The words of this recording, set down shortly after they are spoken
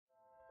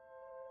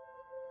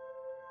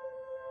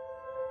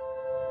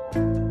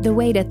The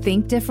way to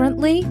think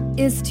differently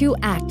is to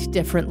act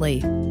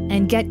differently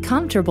and get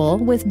comfortable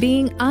with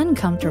being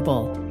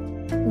uncomfortable.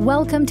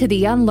 Welcome to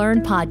the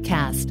Unlearn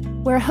Podcast,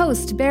 where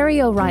host Barry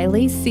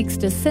O'Reilly seeks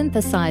to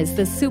synthesize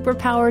the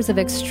superpowers of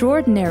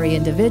extraordinary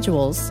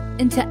individuals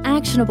into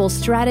actionable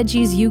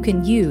strategies you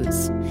can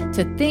use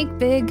to think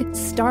big,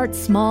 start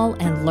small,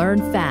 and learn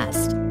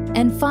fast,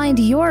 and find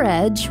your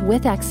edge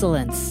with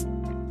excellence.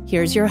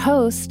 Here's your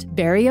host,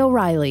 Barry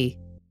O'Reilly.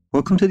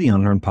 Welcome to the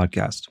Unlearn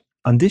Podcast.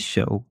 On this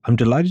show, I'm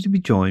delighted to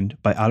be joined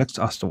by Alex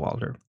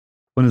Osterwalder,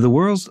 one of the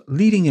world's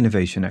leading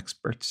innovation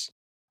experts,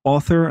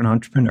 author and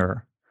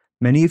entrepreneur.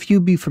 Many of you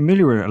will be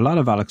familiar with a lot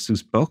of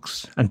Alex's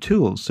books and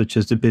tools, such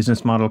as the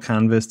Business Model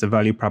Canvas, the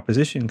Value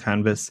Proposition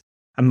Canvas,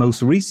 and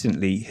most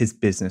recently, his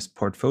Business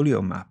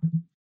Portfolio Map.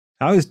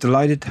 I was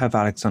delighted to have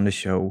Alex on the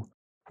show,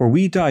 where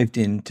we dived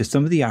into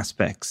some of the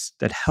aspects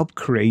that help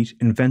create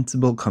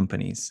invincible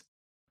companies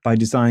by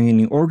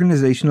designing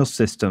organizational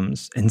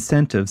systems,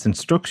 incentives, and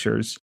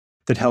structures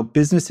that help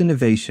business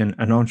innovation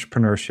and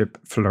entrepreneurship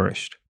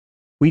flourish.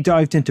 We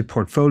dived into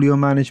portfolio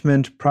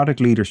management, product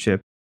leadership,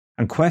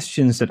 and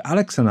questions that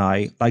Alex and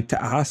I like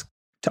to ask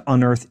to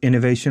unearth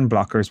innovation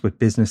blockers with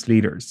business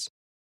leaders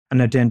and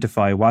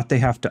identify what they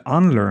have to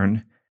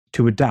unlearn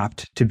to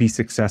adapt to be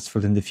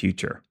successful in the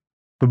future.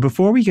 But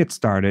before we get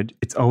started,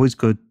 it's always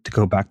good to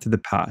go back to the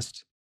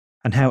past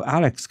and how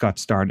Alex got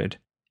started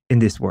in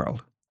this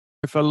world.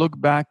 If I look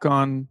back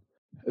on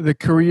the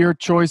career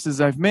choices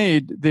I've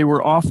made, they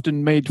were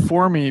often made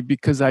for me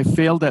because I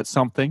failed at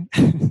something.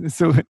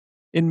 So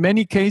in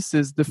many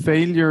cases, the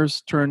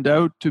failures turned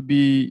out to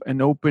be an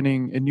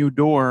opening, a new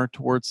door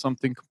towards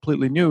something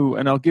completely new.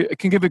 And I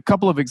can give a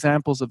couple of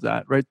examples of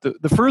that, right?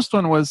 The first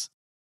one was,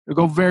 to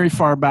go very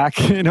far back,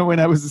 when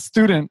I was a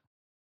student,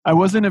 I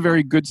wasn't a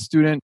very good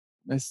student.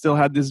 I still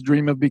had this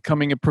dream of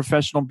becoming a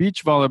professional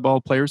beach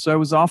volleyball player. So I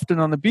was often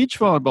on the beach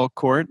volleyball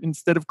court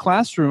instead of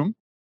classroom.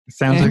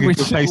 Sounds like a good which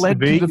place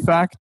led to be. to the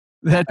fact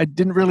that I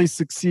didn't really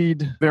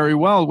succeed very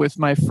well with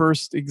my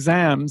first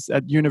exams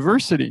at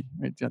university,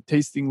 right?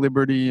 Tasting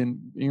liberty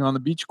and being on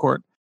the beach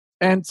court.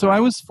 And so I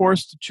was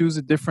forced to choose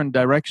a different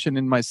direction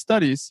in my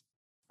studies.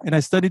 And I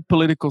studied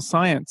political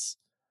science,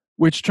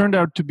 which turned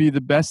out to be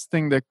the best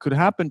thing that could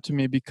happen to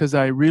me because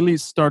I really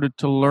started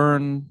to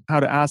learn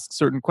how to ask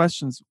certain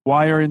questions.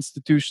 Why are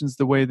institutions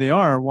the way they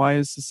are? Why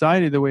is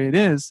society the way it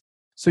is?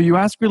 So you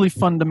ask really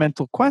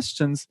fundamental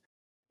questions.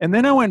 And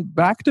then I went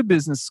back to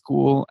business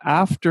school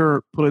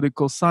after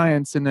political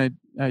science, and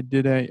I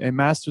did a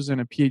master's and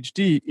a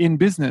PhD in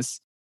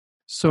business.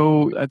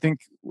 So I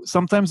think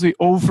sometimes we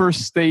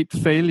overstate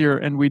failure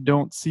and we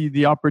don't see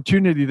the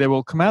opportunity that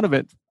will come out of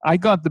it. I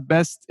got the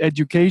best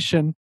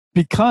education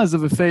because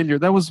of a failure.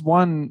 That was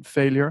one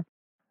failure.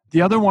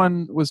 The other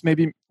one was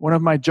maybe one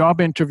of my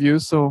job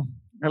interviews. So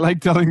I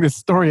like telling this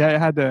story. I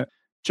had a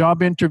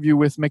job interview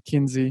with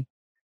McKinsey.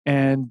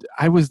 And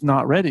I was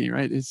not ready,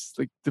 right? It's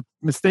like the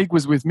mistake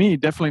was with me,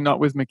 definitely not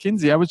with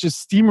McKinsey. I was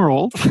just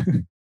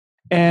steamrolled.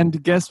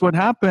 And guess what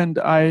happened?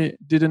 I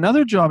did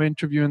another job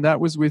interview, and that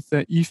was with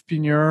Yves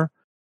Pigneur,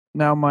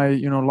 now my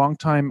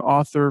longtime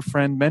author,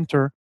 friend,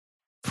 mentor,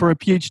 for a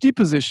PhD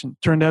position.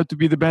 Turned out to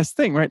be the best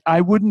thing, right?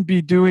 I wouldn't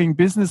be doing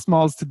business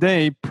models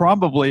today,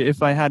 probably,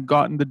 if I had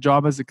gotten the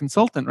job as a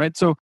consultant, right?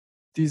 So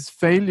these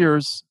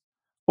failures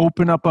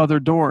open up other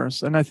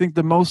doors. And I think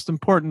the most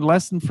important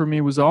lesson for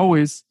me was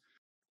always,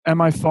 am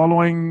I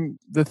following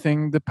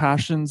the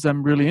passions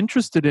I'm really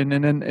interested in?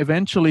 And then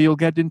eventually you'll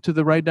get into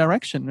the right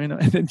direction,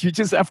 and you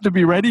just have to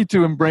be ready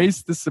to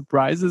embrace the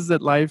surprises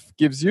that life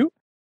gives you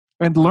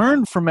and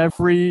learn from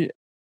every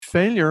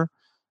failure.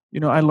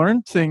 I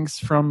learned things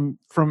from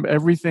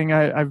everything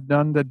I've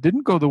done that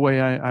didn't go the way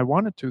I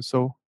wanted to.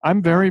 So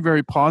I'm very,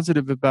 very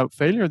positive about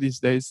failure these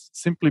days,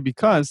 simply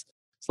because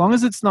as long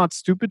as it's not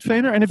stupid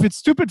failure, and if it's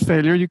stupid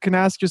failure, you can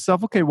ask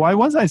yourself, okay, why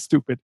was I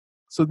stupid?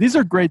 So these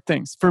are great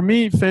things. For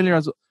me, failure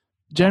has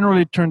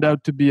generally turned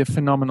out to be a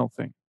phenomenal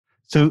thing.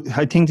 So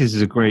I think this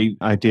is a great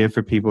idea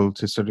for people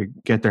to sort of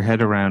get their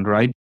head around,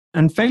 right?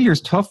 And failure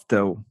is tough,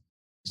 though.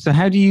 So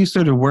how do you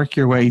sort of work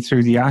your way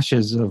through the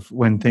ashes of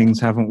when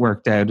things haven't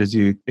worked out as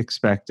you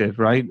expected,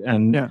 right?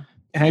 And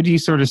how do you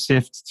sort of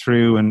sift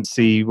through and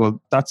see, well,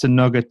 that's a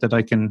nugget that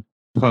I can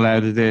pull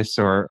out of this,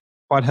 or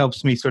what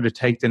helps me sort of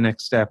take the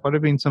next step? What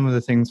have been some of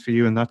the things for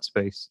you in that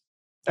space?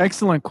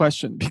 Excellent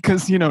question,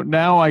 because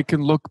now I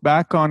can look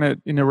back on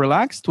it in a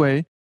relaxed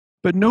way,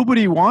 but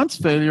nobody wants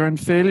failure, and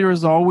failure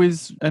is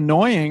always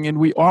annoying, and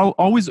we all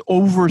always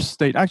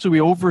overstate. Actually,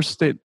 we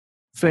overstate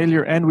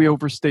failure and we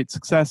overstate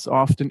success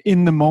often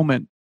in the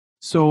moment.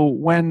 So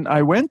when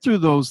I went through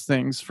those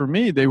things, for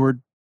me, they were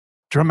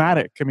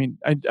dramatic. I mean,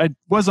 I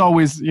was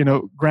always,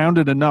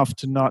 grounded enough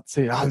to not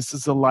say, this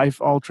is a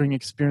life-altering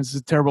experience, this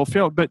is a terrible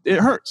failure, but it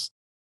hurts.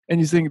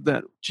 And you think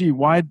that, gee,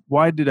 why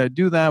did I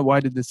do that? Why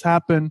did this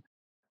happen?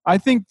 I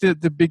think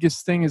that the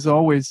biggest thing is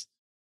always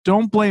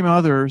don't blame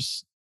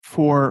others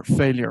for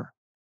failure.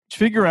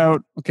 Figure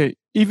out, okay,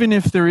 even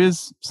if there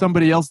is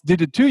somebody else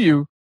did it to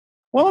you,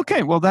 well,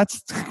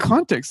 that's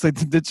context.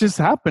 That just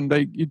happened.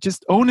 You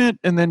just own it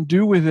and then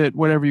do with it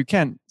whatever you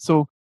can.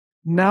 So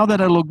now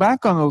that I look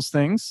back on those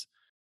things,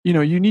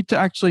 you need to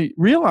actually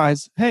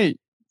realize, hey,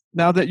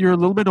 now that you're a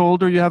little bit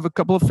older, you have a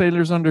couple of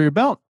failures under your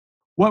belt.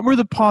 What were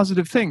the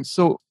positive things?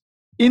 So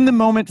in the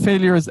moment,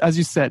 failure is, as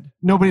you said,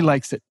 nobody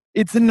likes it.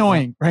 It's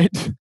annoying,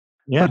 right?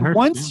 Yeah, But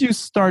once you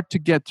start to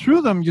get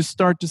through them, you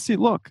start to see,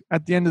 look,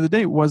 at the end of the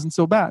day, it wasn't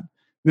so bad.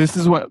 This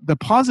is what the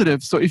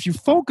positive. So if you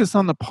focus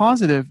on the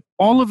positive,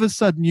 all of a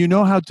sudden, you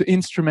know how to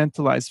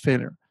instrumentalize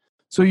failure.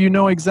 So you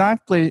know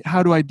exactly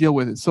how do I deal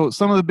with it. So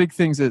some of the big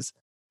things is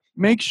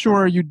make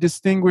sure you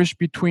distinguish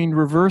between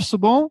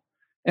reversible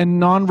and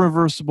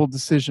non-reversible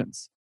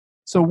decisions.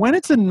 So when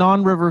it's a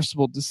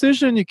non-reversible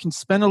decision, you can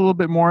spend a little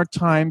bit more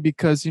time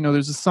because,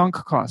 there's a sunk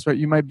cost, right?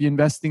 You might be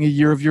investing a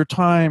year of your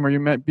time, or you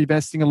might be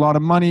investing a lot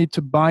of money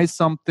to buy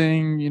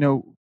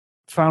something,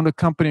 found a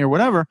company or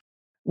whatever.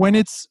 When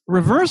it's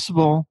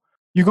reversible,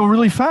 you go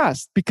really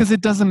fast because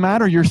it doesn't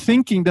matter. Your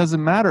thinking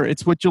doesn't matter.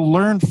 It's what you'll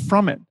learn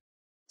from it.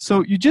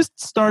 So you just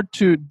start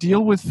to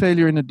deal with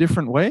failure in a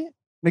different way.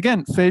 And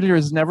again, failure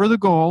is never the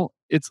goal.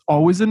 It's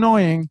always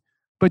annoying,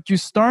 but you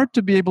start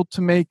to be able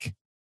to make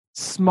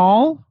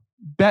small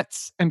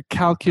bets and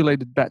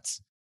calculated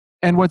bets.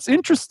 And what's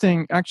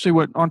interesting, actually,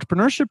 what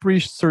entrepreneurship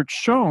research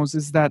shows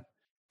is that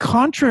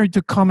contrary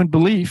to common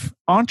belief,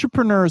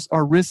 entrepreneurs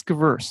are risk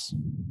averse.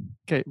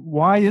 Okay,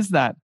 why is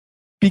that?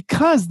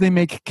 Because they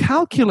make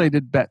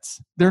calculated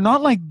bets. They're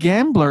not like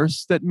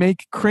gamblers that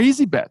make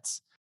crazy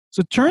bets.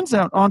 So it turns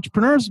out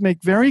entrepreneurs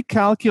make very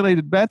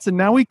calculated bets, and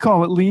now we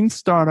call it lean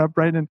startup,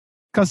 right? And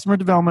customer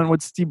development,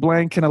 what Steve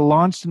Blank kind of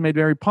launched and made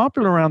very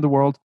popular around the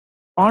world.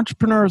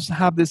 Entrepreneurs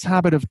have this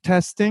habit of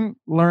testing,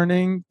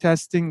 learning,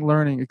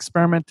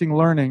 experimenting,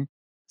 learning.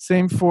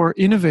 Same for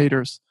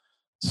innovators.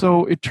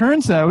 So it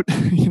turns out,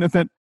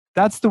 that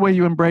that's the way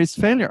you embrace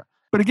failure.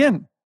 But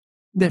again,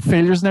 that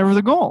failure is never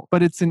the goal,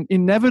 but it's an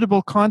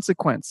inevitable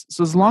consequence.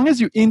 So as long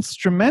as you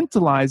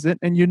instrumentalize it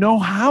and you know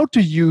how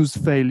to use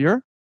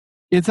failure,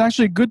 it's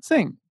actually a good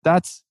thing.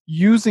 That's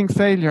using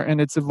failure, and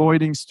it's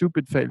avoiding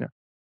stupid failure.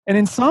 And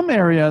in some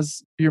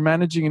areas, you're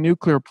managing a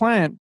nuclear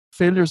plant,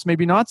 failure is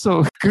maybe not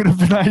so good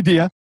of an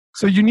idea.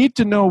 So you need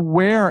to know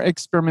where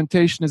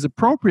experimentation is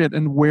appropriate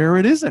and where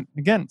it isn't.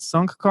 Again,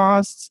 sunk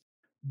costs,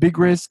 big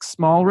risk,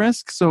 small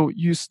risk. So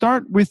you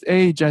start with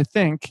age, I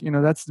think,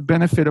 that's the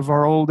benefit of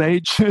our old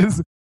age,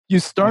 is you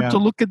start to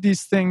look at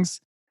these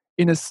things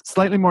in a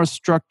slightly more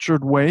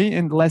structured way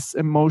and less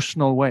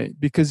emotional way,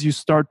 because you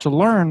start to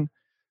learn,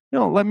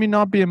 let me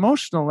not be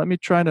emotional. Let me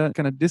try to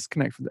kind of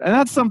disconnect from that. And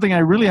that's something I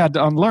really had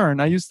to unlearn.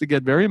 I used to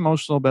get very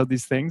emotional about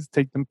these things,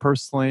 take them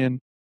personally, and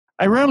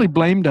I rarely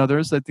blamed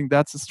others. I think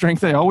that's a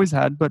strength I always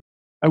had, but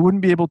I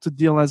wouldn't be able to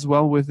deal as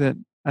well with it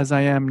as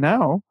I am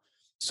now.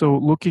 So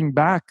looking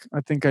back,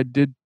 I think I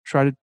did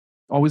try to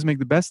always make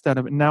the best out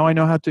of it. Now I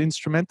know how to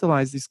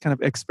instrumentalize these kind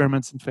of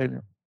experiments and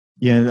failure.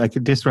 Yeah,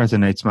 this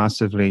resonates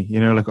massively.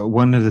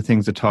 One of the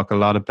things I talk a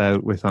lot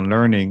about with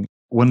unlearning,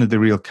 one of the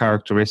real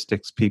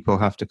characteristics people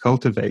have to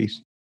cultivate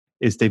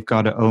is they've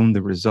got to own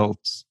the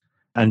results.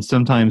 And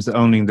sometimes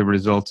owning the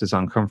results is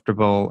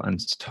uncomfortable and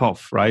it's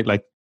tough, right?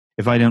 Like,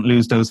 if I don't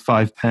lose those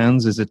 5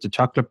 pounds, is it the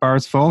chocolate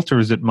bar's fault or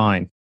is it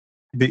mine?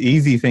 The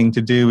easy thing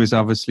to do is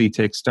obviously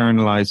to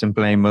externalize and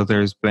blame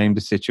others, blame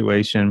the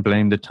situation,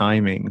 blame the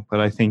timing. But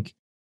I think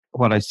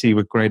what I see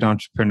with great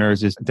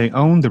entrepreneurs is they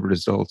own the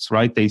results,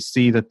 right? They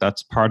see that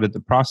that's part of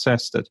the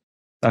process,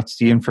 that's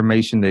the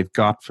information they've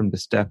got from the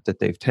step that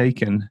they've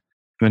taken.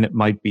 And it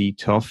might be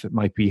tough, it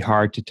might be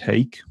hard to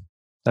take.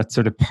 That's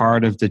sort of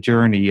part of the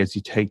journey as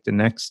you take the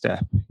next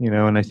step,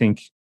 and I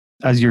think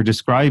as you're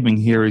describing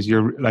here is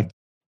you're like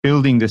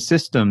building the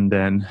system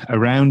then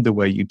around the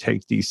way you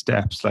take these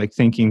steps, like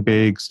thinking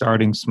big,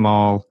 starting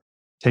small,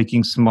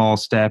 taking small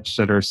steps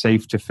that are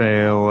safe to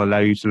fail, allow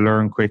you to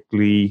learn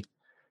quickly,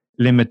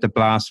 limit the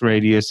blast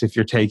radius if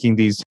you're taking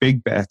these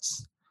big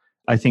bets.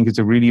 I think it's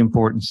a really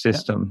important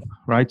system,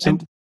 right? So,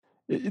 and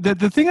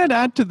the thing I'd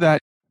add to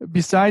that,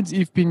 besides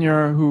Yves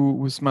Pigneur, who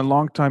was my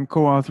longtime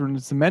co-author and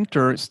is a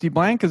mentor, Steve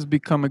Blank has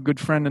become a good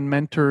friend and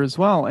mentor as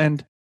well.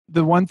 And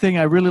the one thing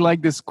I really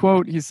like this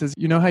quote, he says,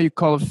 you know how you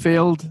call a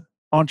failed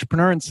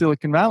entrepreneur in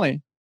Silicon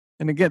Valley?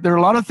 And again, there are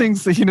a lot of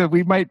things that,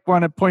 we might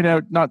want to point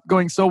out not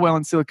going so well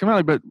in Silicon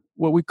Valley, but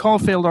what we call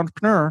failed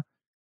entrepreneur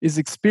is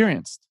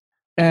experienced.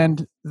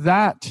 And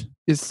that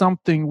is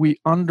something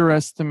we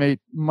underestimate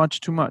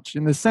much too much,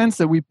 in the sense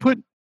that we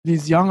put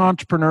these young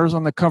entrepreneurs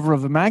on the cover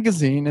of a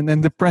magazine, and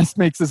then the press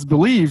makes us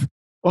believe,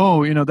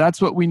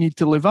 that's what we need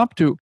to live up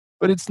to.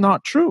 But it's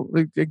not true.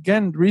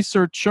 Again,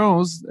 research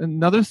shows,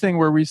 another thing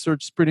where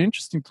research is pretty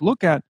interesting to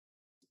look at,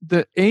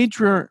 the age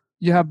where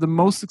you have the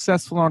most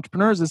successful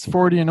entrepreneurs is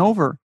 40 and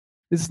over.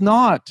 It's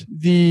not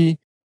the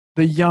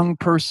young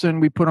person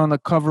we put on the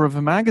cover of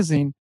a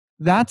magazine.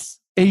 That's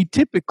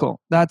atypical.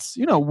 That's,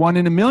 1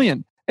 in a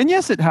million. And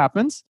yes, it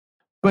happens,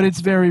 but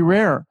it's very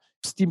rare.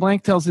 Steve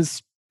Blank tells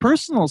his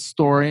personal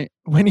story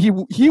when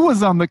he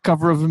was on the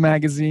cover of a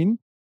magazine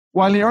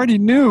while he already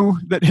knew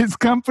that his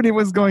company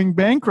was going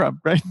bankrupt,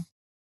 right?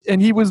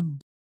 And he was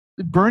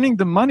burning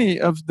the money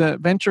of the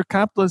venture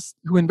capitalists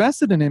who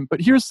invested in him.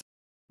 But here's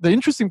the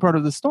interesting part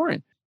of the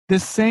story. The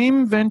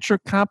same venture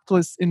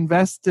capitalists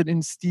invested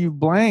in Steve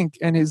Blank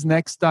and his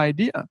next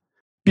idea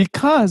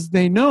because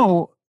they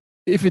know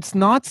if it's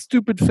not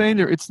stupid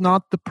failure, it's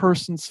not the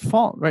person's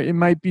fault, right? It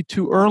might be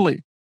too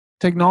early,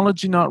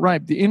 technology not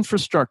ripe, the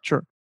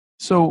infrastructure.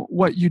 So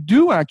what you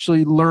do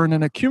actually learn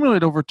and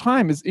accumulate over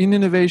time is in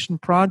innovation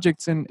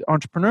projects and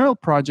entrepreneurial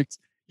projects,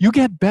 you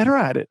get better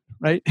at it,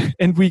 right?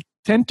 And we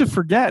tend to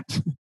forget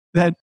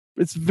that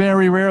it's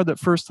very rare that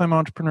first-time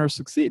entrepreneurs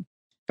succeed.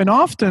 And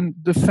often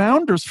the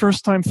founders,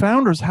 first-time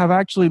founders, have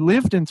actually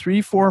lived in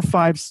 3, 4,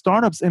 5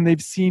 startups and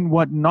they've seen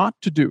what not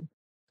to do.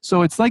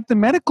 So it's like the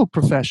medical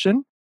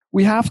profession.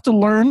 We have to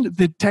learn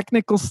the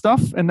technical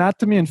stuff,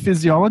 anatomy and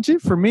physiology.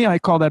 For me, I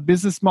call that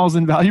business models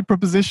and value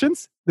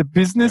propositions, the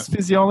business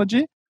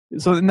physiology.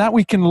 So in that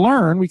we can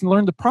learn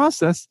the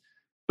process.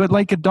 But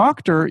like a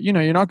doctor,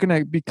 you're not going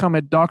to become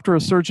a doctor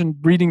or surgeon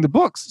reading the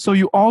books. So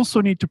you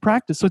also need to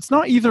practice. So it's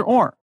not either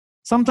or.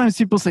 Sometimes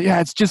people say, yeah,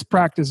 it's just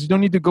practice. You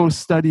don't need to go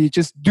study,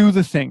 just do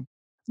the thing.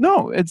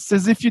 No, it's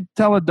as if you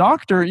tell a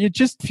doctor, if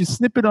you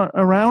snip it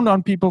around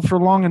on people for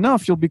long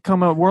enough, you'll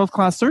become a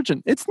world-class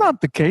surgeon. It's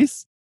not the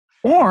case.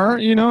 Or,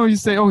 you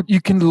say, oh,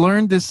 you can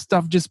learn this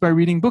stuff just by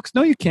reading books.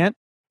 No, you can't.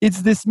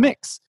 It's this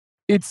mix.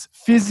 It's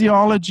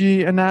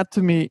physiology,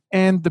 anatomy,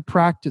 and the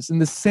practice. And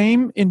the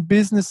same in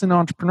business and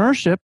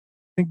entrepreneurship.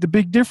 I think the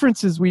big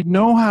difference is we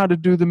know how to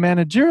do the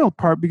managerial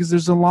part because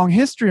there's a long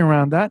history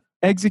around that,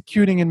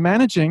 executing and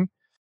managing.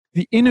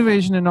 The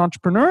innovation and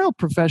entrepreneurial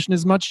profession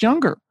is much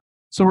younger.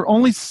 So we're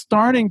only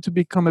starting to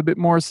become a bit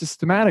more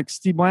systematic.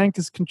 Steve Blank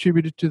has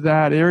contributed to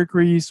that. Eric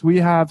Ries, we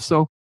have.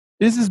 So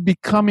this is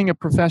becoming a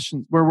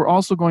profession where we're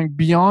also going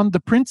beyond the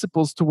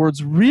principles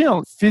towards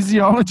real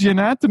physiology,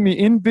 anatomy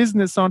in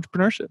business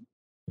entrepreneurship.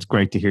 It's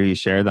great to hear you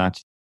share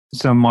that.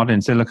 Some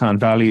modern Silicon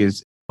Valley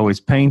is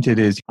always painted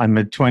as I'm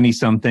a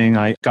 20-something.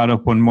 I got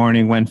up one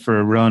morning, went for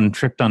a run,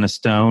 tripped on a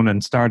stone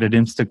and started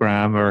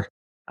Instagram.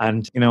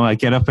 I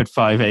get up at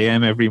 5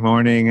 a.m. every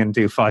morning and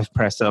do 5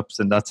 press-ups.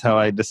 And that's how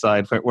I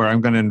decide where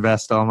I'm going to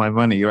invest all my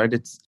money, right?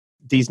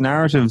 These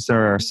narratives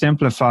are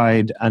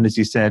simplified and, as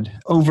you said,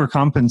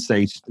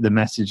 overcompensate the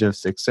message of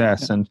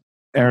success. Yeah. And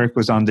Eric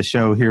was on the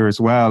show here as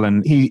well,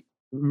 and he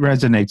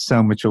resonates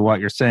so much with what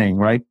you're saying,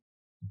 right?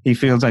 He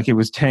feels like it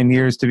was 10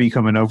 years to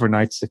become an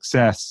overnight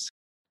success.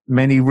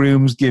 Many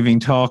rooms giving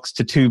talks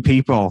to 2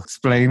 people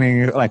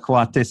explaining like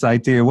what this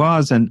idea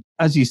was. And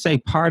as you say,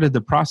 part of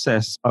the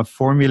process of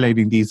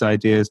formulating these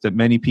ideas that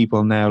many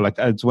people now, like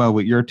as well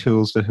with your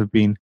tools that have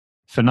been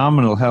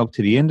phenomenal help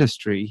to the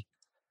industry,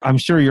 I'm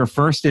sure your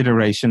first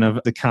iteration of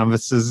the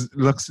canvases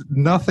looks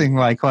nothing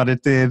like what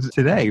it did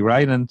today,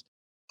 right? And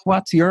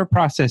what's your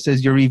process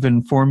as you're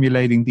even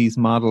formulating these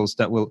models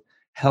that will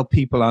help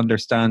people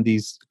understand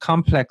these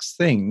complex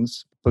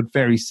things, but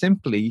very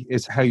simply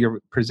is how you're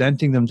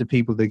presenting them to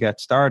people to get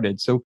started.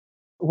 So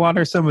what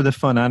are some of the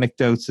fun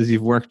anecdotes as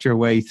you've worked your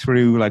way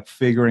through, like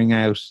figuring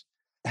out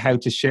how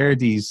to share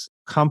these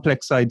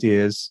complex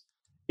ideas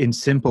in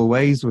simple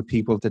ways with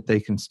people that they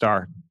can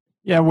start?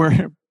 Yeah,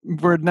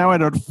 we're now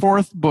at our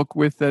 4th book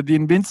with the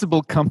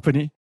Invincible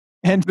Company.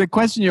 And the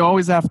question you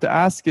always have to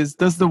ask is,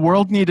 does the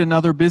world need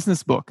another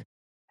business book?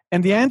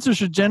 And the answer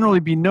should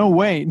generally be no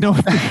way. No,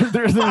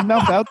 there's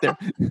enough out there.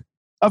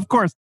 Of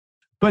course.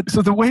 But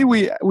so the way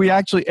we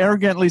actually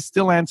arrogantly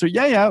still answer,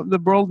 yeah, the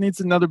world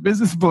needs another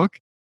business book,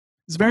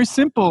 is very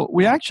simple.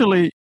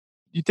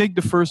 You take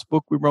the first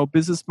book we wrote,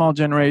 Business Model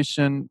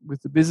Generation,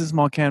 with the business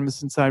model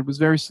canvas inside, was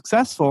very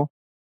successful.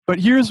 But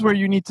here's where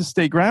you need to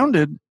stay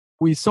grounded.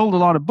 We sold a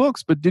lot of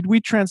books, but did we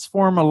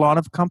transform a lot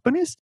of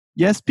companies?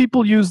 Yes,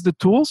 people use the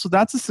tool, so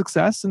that's a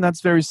success, and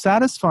that's very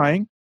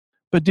satisfying.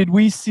 But did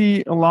we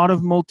see a lot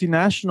of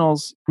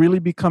multinationals really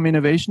become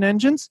innovation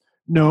engines?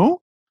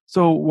 No.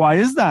 So why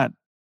is that?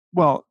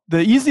 Well,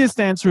 the easiest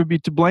answer would be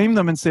to blame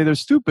them and say they're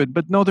stupid,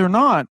 but no, they're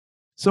not.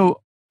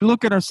 So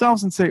look at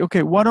ourselves and say,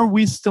 okay, what are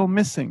we still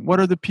missing? What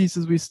are the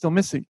pieces we're still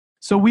missing?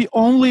 So we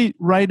only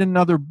write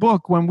another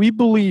book when we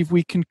believe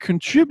we can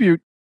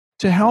contribute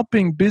to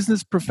helping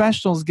business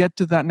professionals get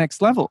to that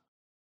next level.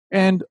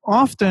 And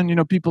often,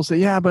 people say,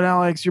 yeah, but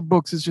Alex, your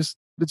books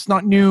it's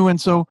not new.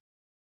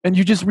 And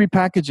you just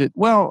repackage it.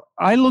 Well,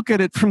 I look at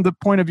it from the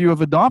point of view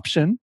of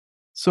adoption.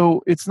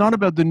 So it's not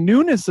about the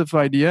newness of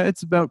idea.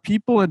 It's about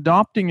people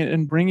adopting it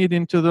and bringing it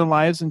into their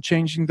lives and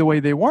changing the way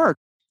they work.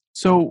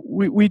 So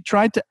we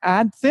try to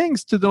add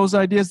things to those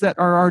ideas that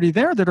are already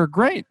there that are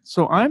great.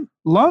 So I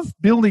love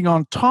building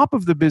on top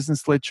of the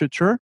business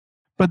literature,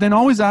 but then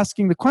always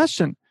asking the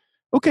question,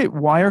 okay,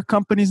 why are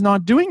companies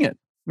not doing it?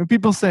 When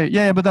people say,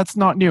 yeah, but that's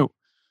not new.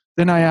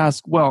 Then I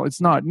ask, well,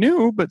 it's not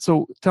new, but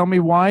so tell me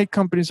why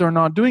companies are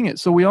not doing it.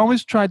 So we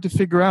always try to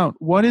figure out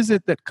what is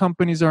it that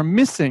companies are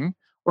missing,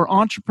 or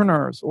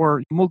entrepreneurs,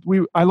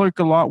 I work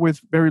a lot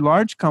with very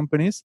large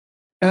companies.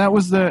 And that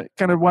was the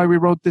kind of why we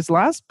wrote this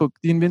last book,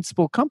 The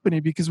Invincible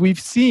Company, because we've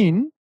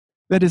seen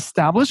that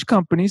established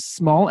companies,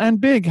 small and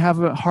big,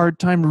 have a hard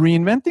time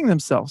reinventing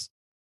themselves.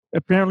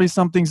 Apparently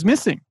something's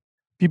missing.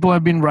 People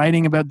have been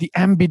writing about the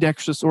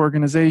ambidextrous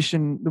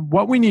organization,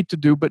 what we need to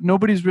do, but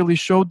nobody's really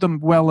showed them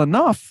well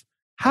enough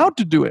how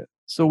to do it.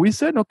 So we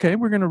said, okay,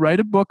 we're going to write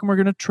a book and we're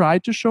going to try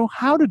to show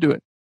how to do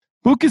it.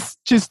 Book is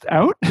just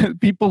out.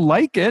 People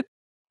like it.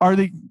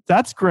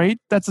 That's great.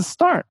 That's a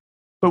start.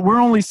 But we're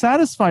only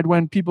satisfied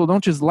when people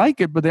don't just like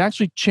it, but they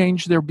actually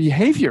change their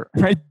behavior,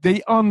 right?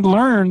 They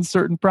unlearn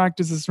certain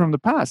practices from the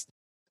past.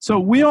 So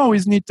we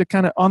always need to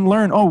kind of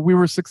unlearn, we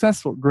were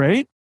successful,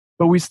 great,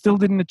 but we still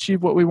didn't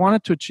achieve what we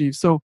wanted to achieve.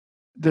 So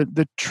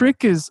the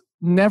trick is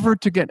never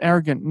to get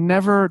arrogant,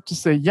 never to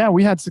say, yeah,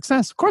 we had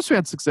success. Of course we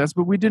had success,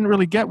 but we didn't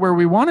really get where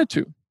we wanted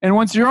to. And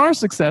once you are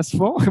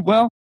successful,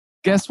 well,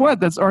 guess what?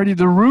 That's already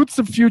the roots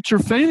of future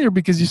failure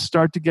because you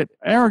start to get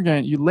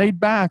arrogant, you laid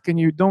back, and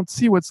you don't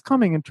see what's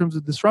coming in terms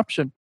of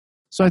disruption.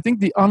 So I think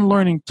the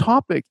unlearning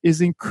topic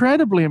is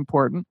incredibly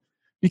important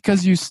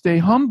because you stay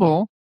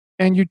humble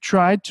and you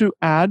try to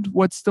add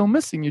what's still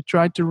missing. You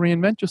try to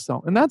reinvent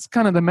yourself. And that's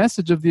kind of the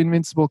message of the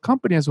Invincible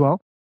Company as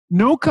well.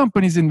 No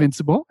company is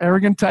invincible,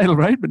 arrogant title,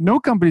 right? But no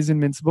company is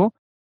invincible.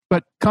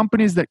 But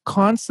companies that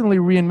constantly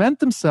reinvent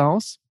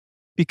themselves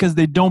because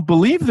they don't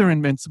believe they're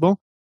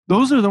invincible,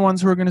 those are the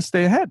ones who are going to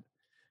stay ahead.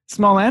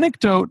 Small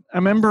anecdote, I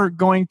remember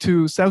going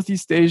to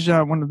Southeast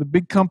Asia, one of the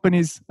big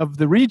companies of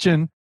the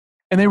region,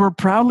 and they were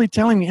proudly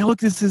telling me, hey, look,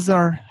 this is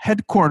our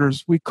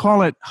headquarters. We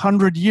call it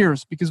 100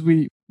 years because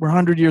we were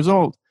 100 years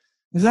old.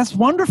 That's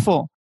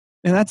wonderful.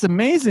 And that's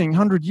amazing.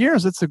 100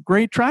 years, that's a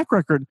great track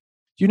record.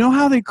 Do you know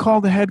how they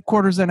call the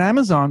headquarters at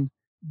Amazon?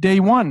 Day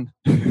one.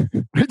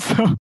 Right?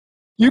 So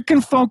you can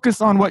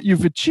focus on what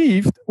you've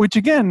achieved, which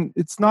again,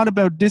 it's not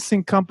about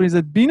dissing companies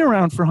that have been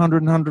around for 100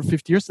 and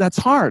 150 years. That's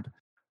hard.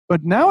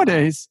 But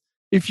nowadays,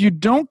 if you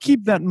don't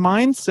keep that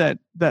mindset,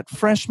 that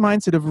fresh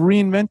mindset of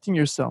reinventing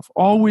yourself,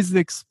 always the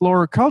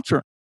explorer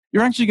culture,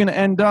 you're actually going to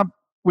end up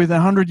with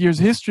 100 years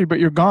history, but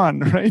you're gone,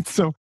 right?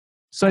 So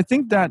I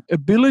think that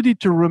ability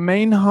to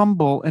remain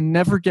humble and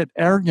never get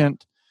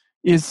arrogant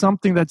is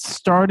something that's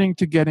starting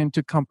to get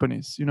into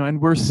companies, and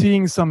we're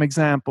seeing some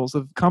examples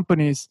of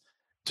companies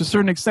to a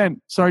certain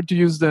extent, sorry to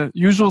use the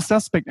usual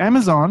suspect,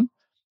 Amazon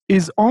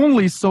is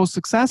only so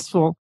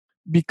successful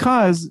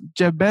because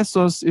Jeff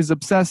Bezos is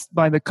obsessed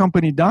by the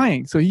company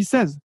dying. So he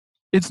says,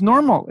 it's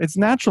normal, it's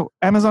natural,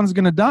 Amazon's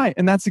going to die.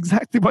 And that's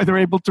exactly why they're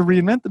able to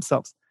reinvent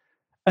themselves.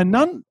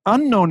 An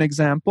unknown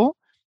example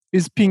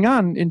is Ping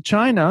An in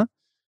China.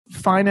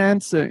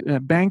 Finance,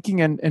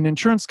 banking, and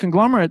insurance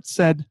conglomerate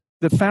said,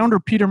 the founder,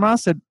 Peter Ma,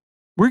 said,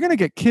 we're going to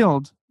get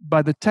killed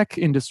by the tech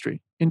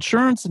industry.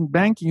 Insurance and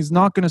banking is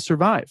not going to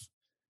survive.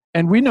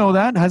 And we know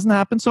that hasn't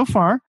happened so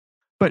far.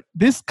 But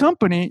this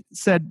company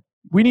said,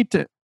 we need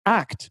to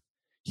act.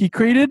 He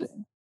created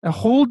a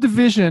whole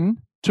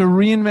division to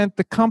reinvent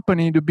the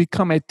company to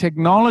become a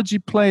technology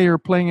player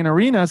playing in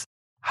arenas,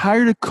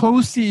 hired a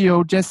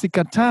co-CEO,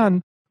 Jessica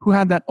Tan, who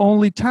had that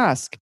only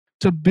task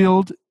to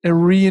build a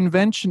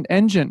reinvention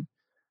engine,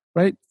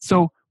 right?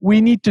 So we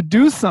need to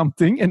do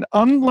something and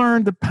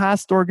unlearn the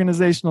past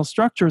organizational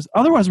structures.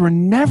 Otherwise, we're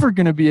never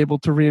going to be able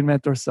to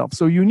reinvent ourselves.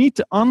 So you need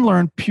to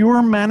unlearn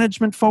pure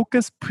management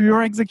focus,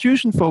 pure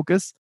execution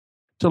focus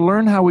to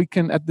learn how we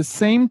can, at the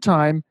same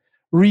time,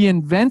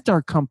 reinvent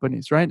our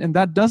companies, right? And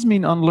that does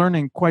mean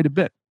unlearning quite a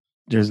bit.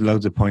 There's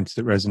loads of points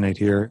that resonate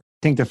here. I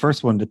think the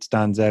first one that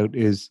stands out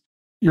is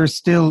you're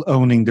still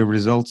owning the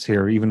results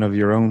here, even of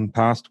your own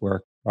past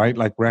work, right?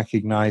 Like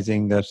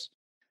recognizing that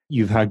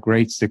you've had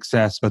great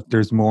success, but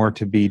there's more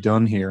to be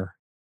done here.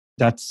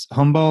 That's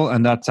humble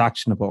and that's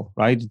actionable,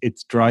 right?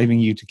 It's driving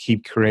you to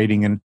keep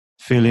creating and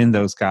fill in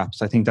those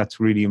gaps. I think that's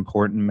a really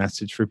important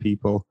message for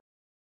people.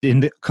 In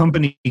the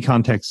company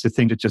context, the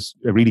thing that just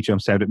really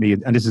jumps out at me,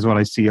 and this is what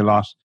I see a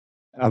lot.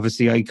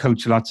 Obviously, I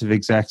coach lots of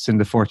execs in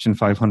the Fortune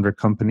 500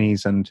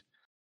 companies, and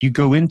you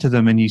go into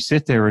them and you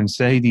sit there and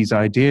say these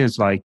ideas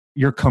like,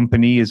 your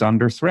company is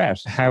under threat.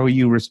 How are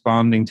you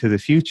responding to the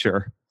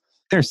future?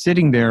 They're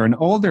sitting there and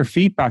all their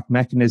feedback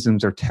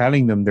mechanisms are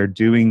telling them they're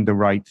doing the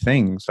right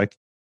things. Like,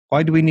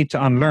 why do we need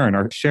to unlearn?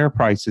 Our share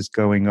price is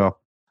going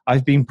up.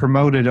 I've been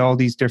promoted all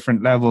these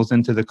different levels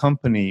into the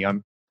company.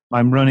 I'm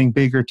running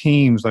bigger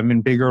teams. I'm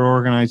in bigger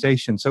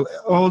organizations. So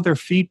all their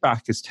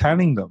feedback is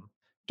telling them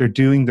they're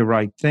doing the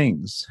right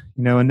things.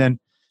 And then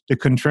the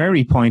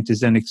contrary point is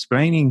then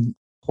explaining,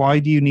 why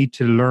do you need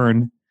to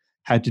learn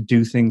how to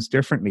do things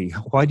differently?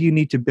 Why do you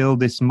need to build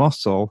this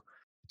muscle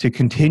to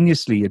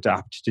continuously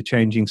adapt to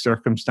changing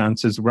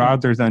circumstances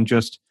rather than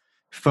just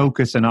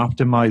focus and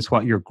optimize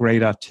what you're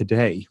great at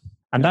today?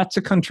 And that's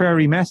a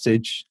contrary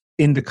message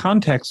in the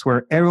context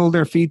where all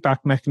their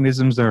feedback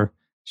mechanisms are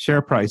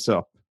share price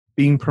up,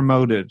 being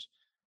promoted,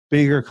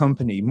 bigger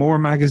company, more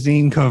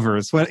magazine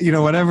covers,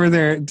 whatever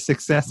their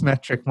success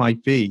metric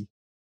might be.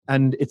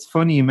 And it's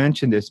funny you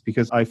mentioned this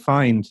because I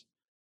find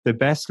the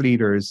best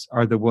leaders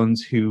are the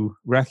ones who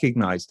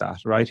recognize that,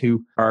 right?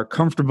 Who are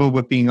comfortable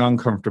with being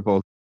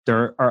uncomfortable. They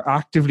are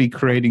actively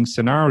creating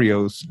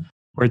scenarios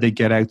where they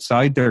get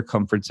outside their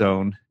comfort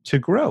zone to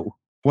grow.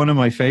 One of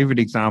my favorite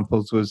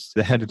examples was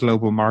the head of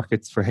global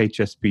markets for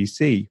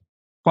HSBC.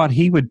 What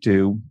he would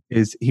do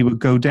is he would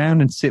go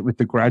down and sit with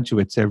the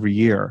graduates every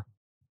year,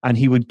 and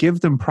he would give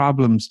them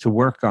problems to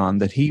work on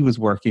that he was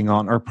working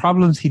on, or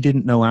problems he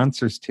didn't know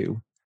answers to.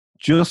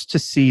 just to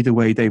see the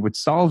way they would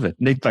solve it.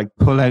 And they'd like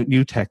pull out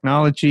new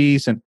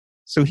technologies. And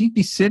so he'd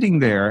be sitting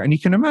there, and you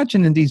can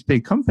imagine in these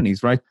big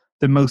companies, right?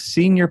 The most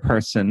senior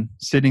person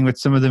sitting with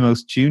some of the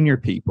most junior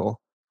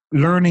people,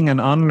 learning and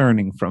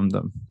unlearning from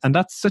them. And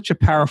that's such a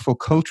powerful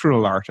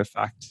cultural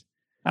artifact.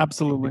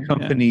 Absolutely. The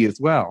company as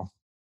well.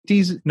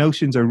 These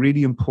notions are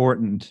really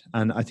important.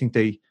 And I think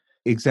they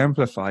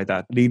exemplify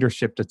that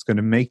leadership that's going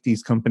to make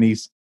these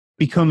companies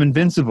become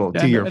invincible,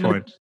 to your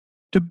point.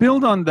 To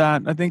build on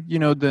that, I think,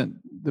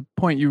 the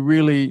point you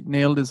really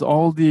nailed is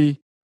all the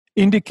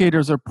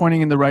indicators are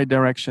pointing in the right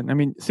direction. I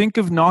mean, think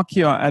of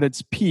Nokia at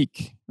its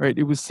peak, right?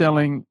 It was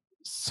selling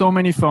so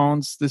many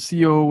phones. The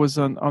CEO was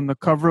on the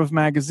cover of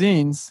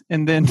magazines,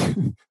 and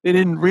then they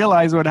didn't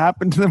realize what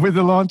happened to them with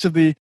the launch of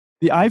the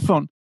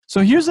iPhone. So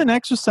here's an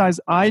exercise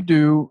I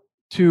do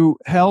to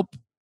help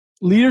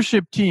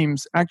leadership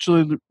teams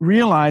actually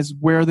realize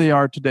where they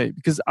are today.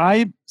 Because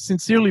I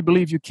sincerely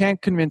believe you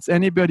can't convince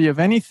anybody of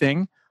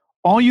anything.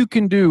 All you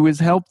can do is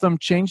help them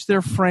change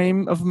their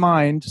frame of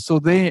mind so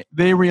they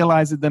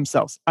realize it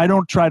themselves. I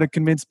don't try to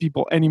convince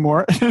people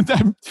anymore.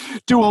 I'm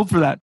too old for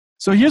that.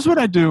 So here's what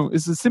I do.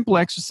 It's a simple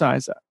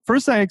exercise.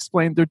 First, I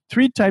explain there are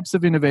 3 types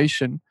of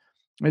innovation.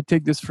 I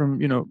take this from,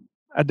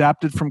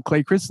 adapted from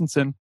Clay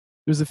Christensen.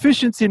 There's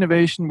efficiency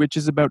innovation, which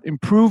is about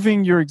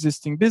improving your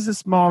existing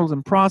business models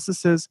and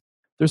processes.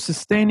 There's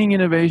sustaining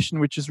innovation,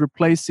 which is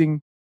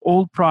replacing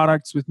old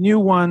products with new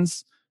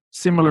ones,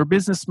 similar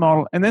business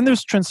model. And then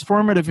there's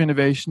transformative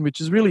innovation,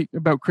 which is really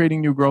about creating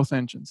new growth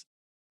engines.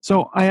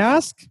 So I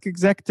ask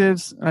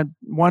executives, I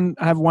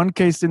have one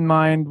case in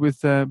mind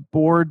with a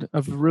board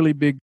of a really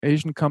big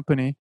Asian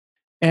company,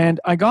 and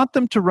I got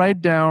them to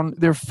write down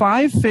their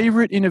 5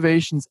 favorite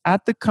innovations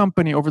at the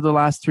company over the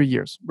last 3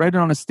 years. Write it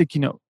on a sticky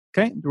note,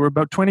 okay? There were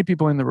about 20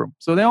 people in the room.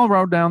 So they all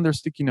wrote down their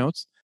sticky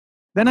notes.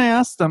 Then I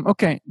asked them,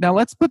 okay, now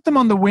let's put them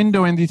on the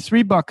window in these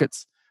 3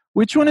 buckets.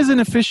 Which one is an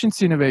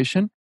efficiency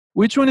innovation?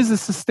 Which one is a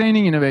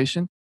sustaining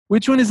innovation?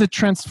 Which one is a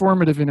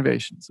transformative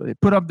innovation? So they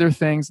put up their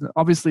things, and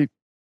obviously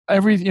a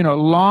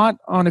lot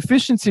on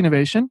efficiency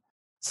innovation,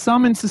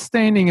 some in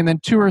sustaining, and then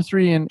 2 or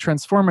 3 in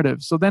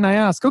transformative. So then I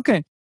ask,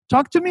 okay,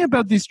 talk to me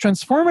about these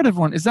transformative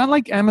one. Is that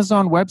like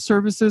Amazon Web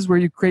Services, where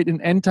you create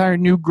an entire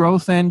new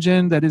growth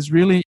engine that is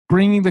really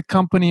bringing the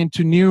company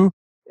into new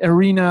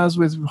arenas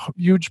with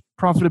huge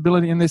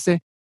profitability? And they say,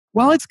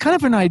 well, it's kind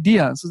of an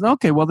idea. So,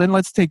 okay, well, then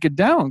let's take it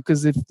down,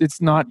 because if it's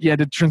not yet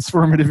a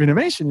transformative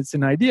innovation, it's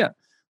an idea.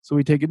 So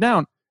we take it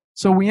down.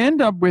 So we end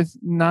up with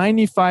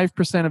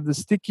 95% of the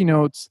sticky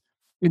notes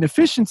in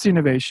efficiency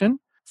innovation,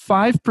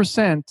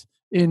 5%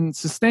 in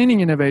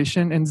sustaining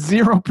innovation, and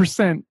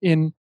 0%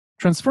 in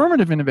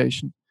transformative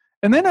innovation.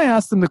 And then I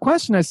ask them the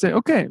question, I say,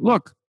 okay,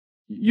 look,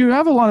 you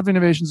have a lot of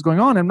innovations going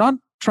on. I'm not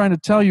trying to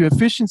tell you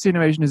efficiency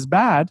innovation is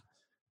bad,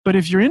 but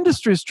if your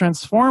industry is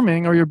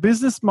transforming or your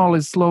business model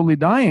is slowly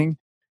dying,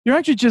 you're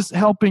actually just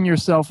helping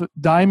yourself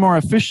die more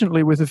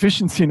efficiently with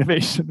efficiency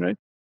innovation, right?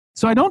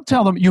 So I don't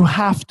tell them you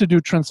have to do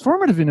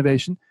transformative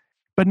innovation,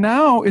 but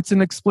now it's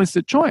an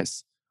explicit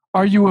choice.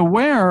 Are you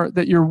aware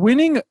that you're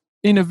winning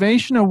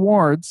innovation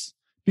awards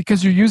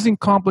because you're using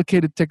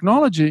complicated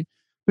technology,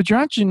 but you're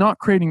actually not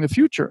creating the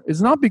future? It's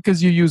not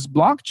because you use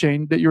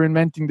blockchain that you're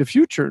inventing the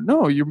future.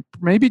 No, you're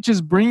maybe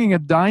just bringing a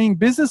dying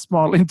business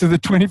model into the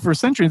 21st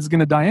century. It's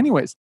going to die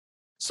anyways.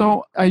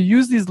 So I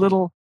use these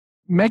little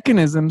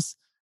mechanisms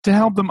to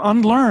help them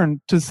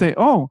unlearn, to say,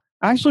 oh,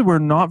 actually, we're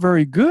not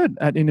very good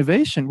at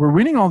innovation. We're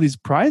winning all these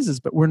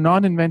prizes, but we're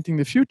not inventing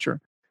the future.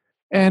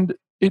 And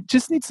it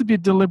just needs to be a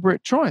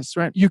deliberate choice,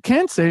 right? You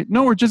can't say,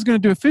 no, we're just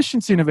going to do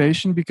efficiency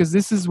innovation because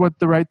this is what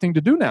the right thing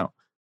to do now.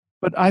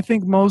 But I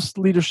think most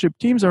leadership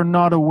teams are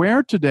not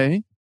aware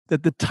today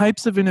that the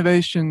types of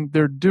innovation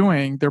they're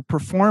doing, they're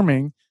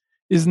performing,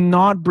 is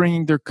not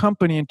bringing their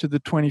company into the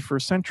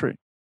 21st century.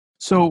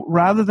 So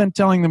rather than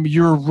telling them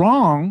you're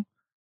wrong,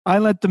 I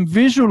let them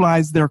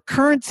visualize their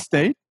current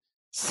state,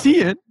 see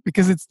it,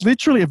 because it's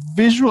literally a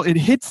visual, it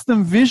hits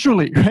them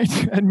visually,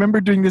 right? I remember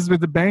doing this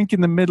with a bank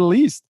in the Middle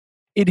East.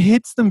 It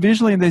hits them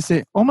visually and they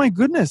say, oh my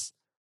goodness,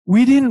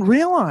 we didn't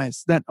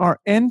realize that our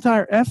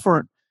entire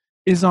effort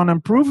is on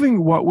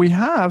improving what we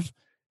have.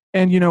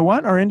 And you know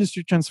what? Our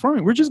industry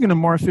transforming. We're just going to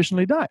more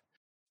efficiently die.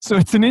 So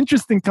it's an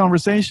interesting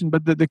conversation.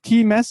 But the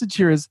key message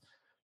here is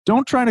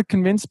don't try to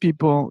convince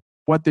people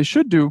what they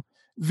should do.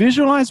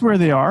 Visualize where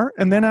they are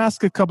and then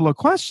ask a couple of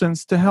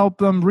questions to help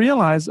them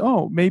realize,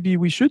 oh, maybe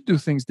we should do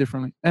things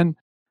differently. And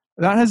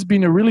that has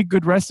been a really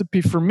good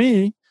recipe for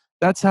me.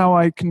 That's how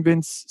I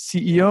convince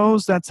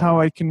CEOs. That's how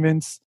I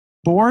convince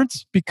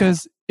boards.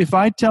 Because if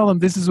I tell them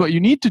this is what you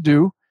need to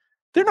do,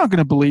 they're not going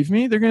to believe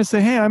me. They're going to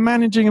say, hey, I'm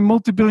managing a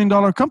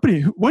multi-billion-dollar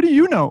company. What do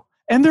you know?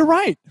 And they're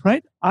right?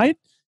 I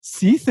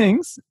see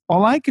things.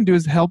 All I can do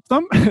is help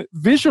them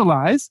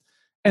visualize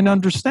and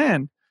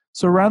understand.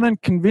 So rather than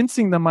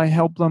convincing them, I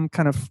help them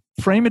kind of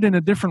frame it in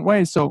a different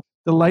way so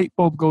the light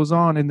bulb goes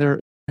on in their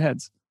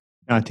heads.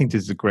 I think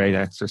this is a great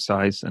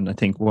exercise. And I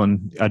think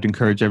one I'd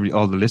encourage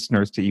all the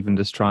listeners to even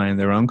just try in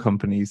their own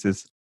companies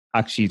is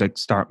actually like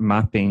start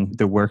mapping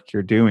the work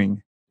you're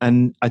doing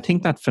And I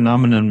think that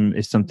phenomenon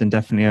is something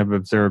definitely I've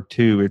observed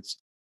too. It's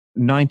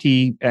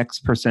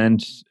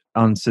 90%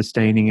 on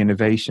sustaining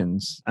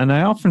innovations. And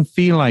I often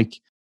feel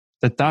like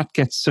that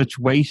gets such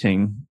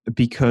weighting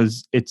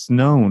because it's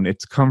known,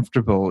 it's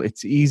comfortable,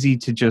 it's easy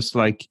to just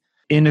like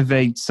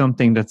innovate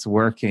something that's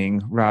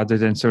working rather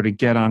than sort of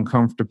get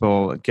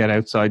uncomfortable, get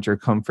outside your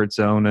comfort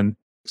zone and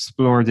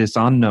explore this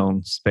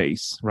unknown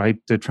space, right?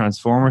 The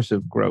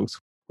transformative growth,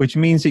 which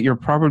means that you're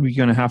probably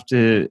going to have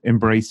to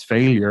embrace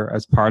failure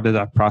as part of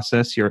that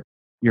process. You're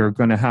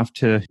going to have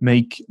to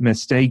make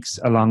mistakes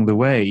along the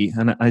way.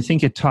 And I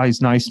think it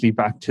ties nicely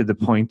back to the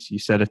point you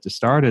said at the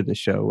start of the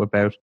show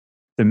about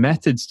the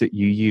methods that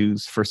you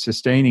use for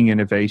sustaining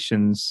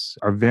innovations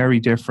are very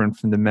different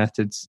from the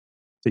methods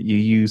that you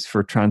use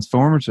for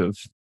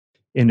transformative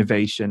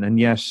innovation. And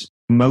yet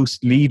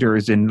most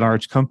leaders in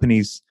large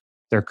companies,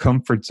 their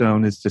comfort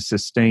zone is the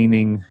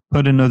sustaining,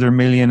 put another 1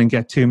 million and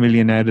get 2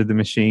 million out of the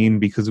machine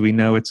because we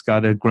know it's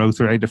got a growth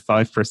rate of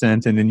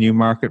 5% in the new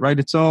market, right?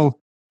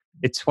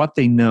 It's what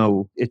they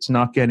know. It's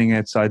not getting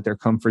outside their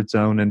comfort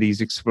zone and these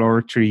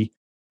exploratory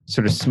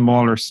sort of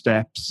smaller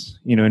steps,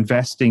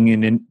 investing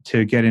in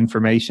to get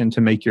information to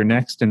make your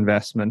next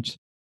investment.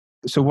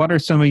 So what are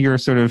some of your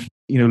sort of,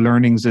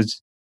 learnings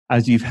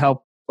as you've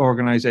helped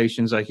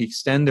organizations like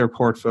extend their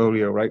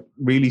portfolio, right?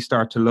 Really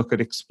start to look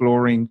at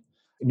exploring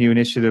new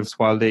initiatives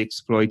while they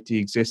exploit the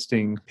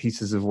existing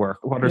pieces of work.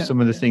 What are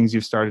some of the things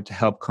you've started to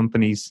help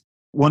companies?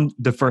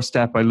 The first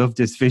step, I love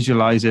this,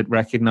 visualize it,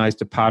 recognize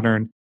the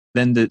pattern,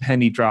 then the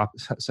penny drop.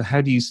 So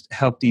how do you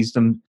help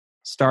them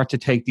start to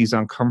take these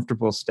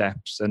uncomfortable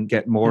steps and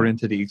get more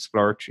into the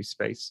exploratory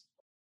space?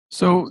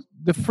 So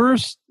the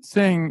first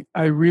thing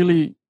I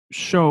really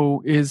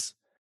show is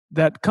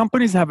that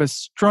companies have a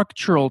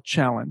structural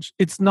challenge.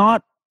 It's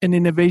not an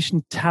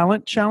innovation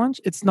talent challenge.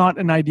 It's not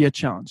an idea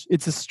challenge.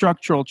 It's a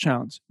structural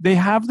challenge. They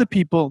have the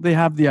people, they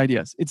have the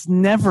ideas. It's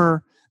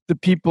never the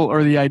people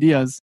or the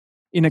ideas.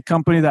 In a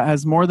company that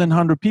has more than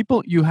 100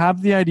 people, you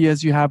have the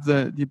ideas, you have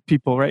the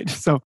people, right?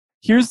 So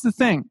here's the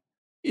thing.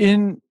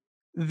 In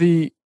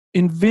the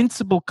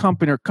invincible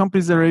company or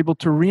companies that are able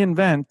to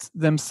reinvent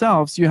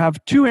themselves, you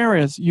have two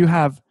areas. You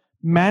have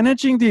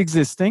managing the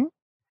existing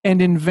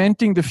and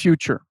inventing the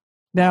future.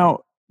 Now,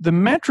 the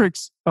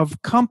metrics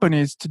of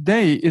companies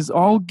today is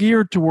all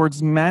geared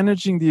towards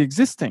managing the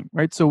existing,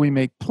 right? So we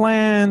make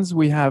plans,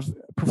 we have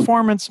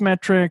performance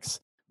metrics,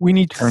 we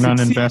need to turn on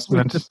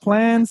investment. With the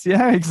plans.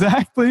 Yeah,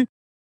 exactly.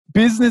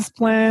 Business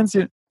plans.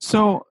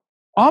 So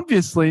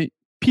obviously,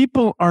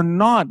 people are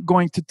not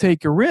going to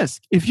take a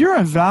risk. If you're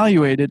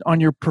evaluated on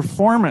your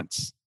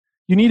performance,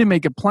 you need to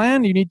make a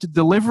plan, you need to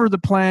deliver the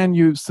plan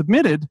you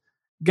submitted.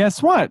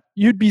 Guess what?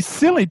 You'd be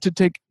silly to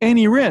take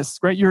any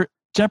risk, right? You're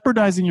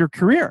jeopardizing your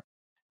career.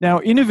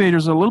 Now,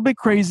 innovators are a little bit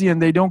crazy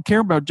and they don't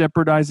care about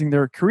jeopardizing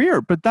their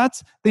career, but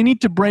they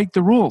need to break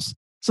the rules.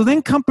 So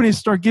then companies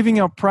start giving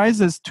out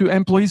prizes to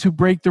employees who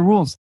break the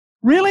rules.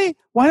 Really?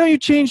 Why don't you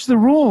change the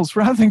rules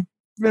rather than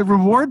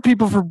reward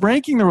people for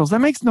breaking the rules?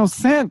 That makes no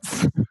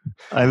sense.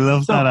 I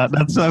love that.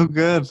 That's so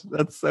good.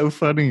 That's so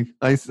funny.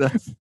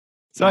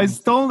 So I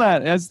stole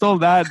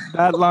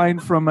that line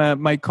from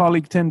my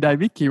colleague Ten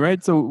Davicki,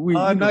 right? So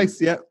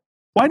nice. Yeah.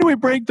 Why do we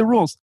break the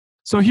rules?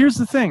 So here's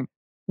the thing.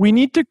 We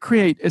need to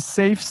create a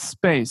safe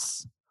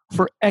space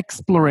for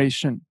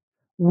exploration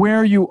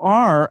where you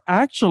are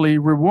actually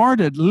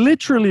rewarded,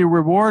 literally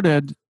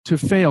rewarded to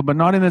fail, but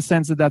not in the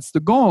sense that that's the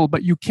goal,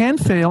 but you can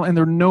fail and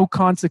there are no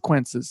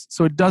consequences.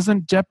 So it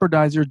doesn't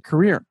jeopardize your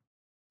career.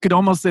 You could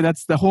almost say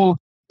that's the whole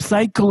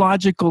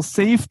psychological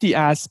safety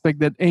aspect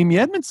that Amy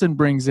Edmondson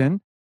brings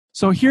in.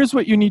 So here's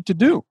what you need to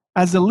do.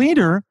 As a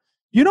leader,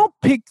 you don't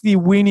pick the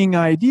winning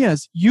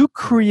ideas. You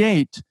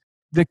create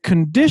the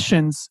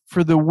conditions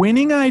for the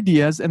winning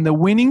ideas and the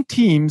winning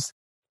teams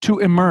to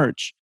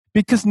emerge.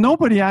 Because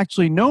nobody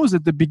actually knows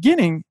at the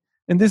beginning,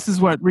 and this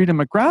is what Rita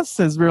McGrath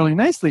says really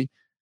nicely,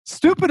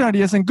 stupid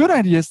ideas and good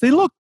ideas, they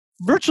look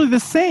virtually the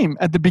same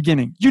at the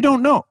beginning. You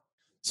don't know.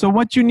 So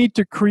what you need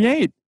to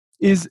create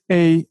is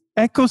an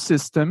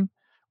ecosystem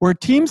where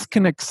teams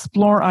can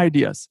explore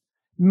ideas.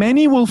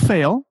 Many will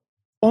fail,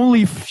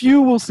 only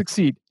few will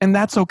succeed, and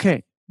that's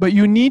okay. But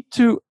you need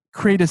to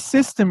create a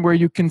system where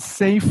you can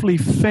safely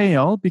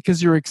fail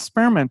because you're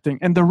experimenting.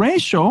 And the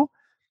ratio,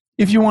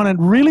 if you want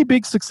a really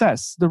big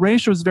success, the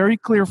ratio is very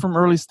clear from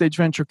early stage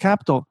venture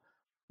capital.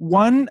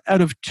 1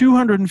 out of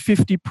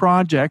 250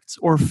 projects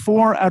or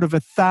 4 out of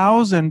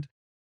 1,000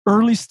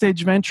 early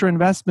stage venture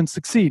investments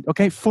succeed.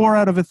 Okay, 4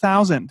 out of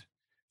 1,000.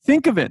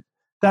 Think of it.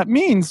 That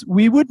means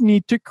we would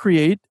need to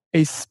create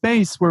a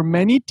space where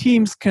many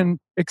teams can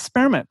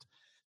experiment.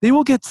 They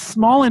will get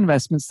small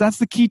investments. That's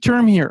the key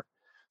term here.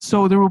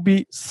 So there will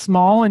be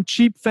small and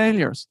cheap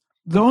failures.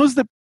 Those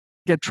that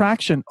get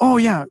traction, oh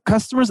yeah,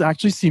 customers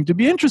actually seem to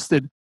be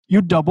interested.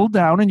 You double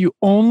down and you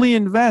only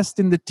invest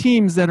in the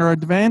teams that are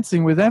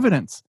advancing with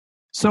evidence.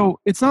 So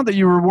it's not that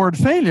you reward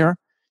failure,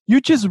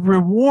 you just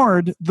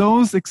reward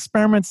those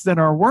experiments that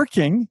are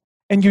working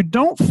and you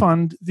don't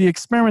fund the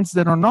experiments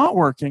that are not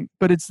working.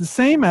 But it's the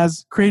same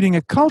as creating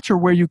a culture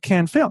where you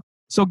can fail.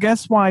 So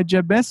guess why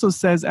Jeff Bezos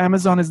says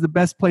Amazon is the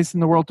best place in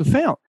the world to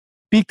fail?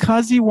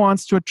 Because he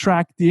wants to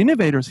attract the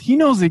innovators. He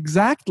knows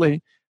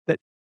exactly that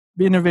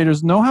the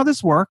innovators know how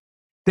this works.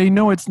 They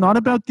know it's not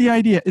about the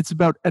idea. It's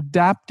about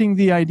adapting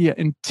the idea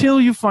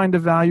until you find a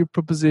value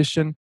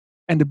proposition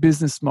and a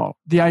business model.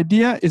 The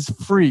idea is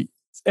free.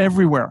 It's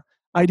everywhere.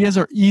 Ideas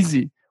are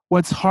easy.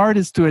 What's hard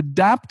is to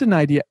adapt an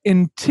idea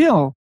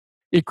until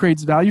it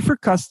creates value for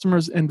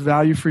customers and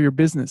value for your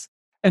business.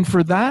 And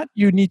for that,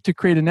 you need to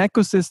create an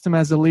ecosystem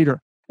as a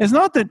leader. It's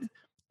not that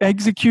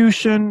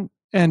execution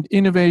and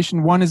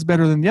innovation, one is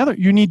better than the other.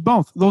 You need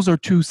both. Those are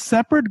two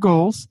separate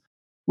goals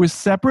with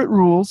separate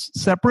rules,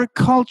 separate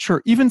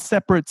culture, even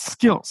separate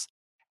skills.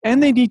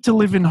 And they need to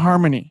live in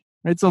harmony,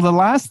 right? So the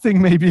last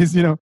thing maybe is,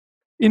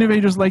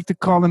 innovators like to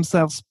call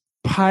themselves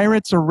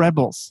pirates or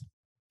rebels.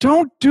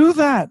 Don't do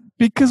that,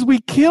 because we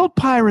killed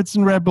pirates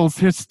and rebels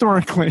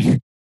historically.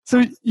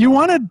 So you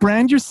want to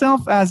brand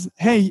yourself as,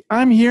 hey,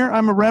 I'm here,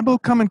 I'm a rebel,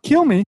 come and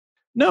kill me.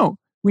 No,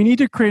 we need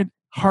to create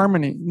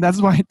harmony. And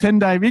that's why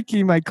Tendai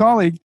Vicky, my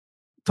colleague,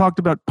 talked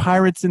about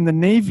pirates in the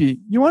Navy.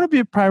 You want to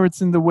be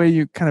pirates in the way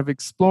you kind of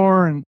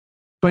explore,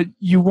 but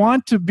you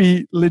want to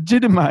be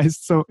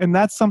legitimized. So, and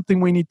that's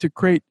something we need to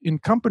create in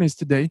companies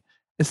today,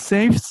 a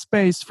safe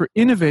space for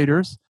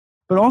innovators,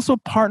 but also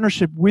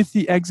partnership with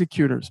the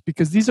executors,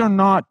 because these are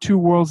not two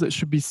worlds that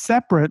should be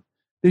separate.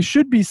 They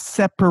should be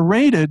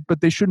separated,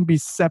 but they shouldn't be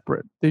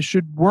separate. They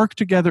should work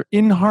together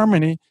in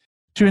harmony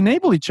to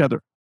enable each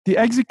other. The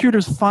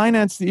executors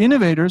finance the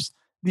innovators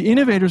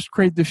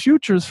create the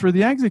futures for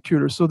the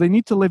executors. So they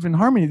need to live in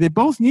harmony. They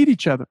both need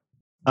each other.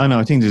 Oh, no,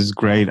 I think this is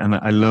great. And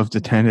I love the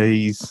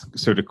 10A's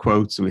sort of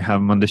quotes. We have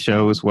them on the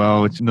show as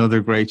well. It's another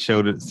great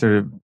show to sort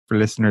of for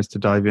listeners to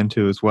dive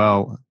into as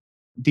well.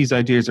 These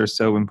ideas are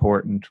so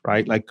important,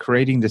 right? Like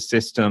creating the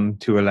system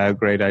to allow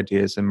great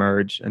ideas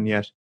emerge. And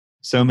yet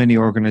so many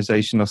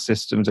organizational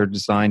systems are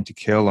designed to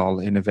kill all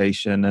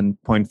innovation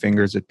and point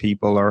fingers at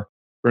people or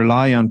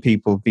rely on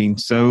people being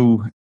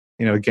so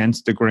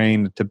against the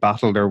grain to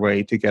battle their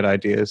way to get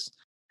ideas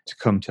to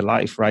come to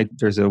life, right?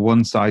 There's a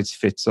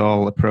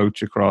one-size-fits-all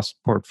approach across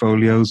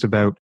portfolios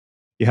about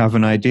you have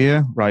an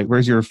idea, right?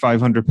 Where's your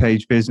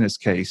 500-page business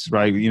case,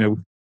 right?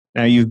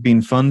 Now you've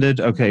been funded.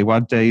 Okay,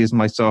 what day is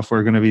my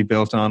software going to be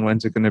built on?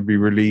 When's it going to be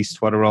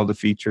released? What are all the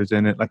features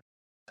in it?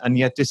 And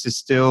yet this is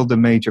still the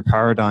major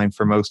paradigm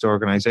for most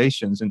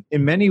organizations. And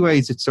in many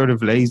ways, it's sort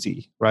of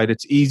lazy, right?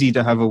 It's easy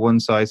to have a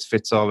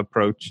one-size-fits-all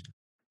approach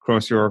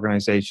across your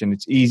organization.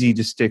 It's easy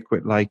to stick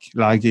with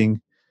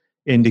lagging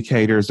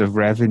indicators of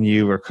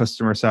revenue or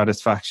customer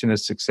satisfaction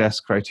as success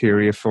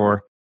criteria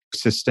for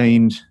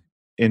sustained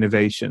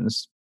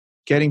innovations.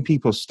 Getting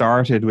people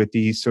started with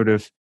these sort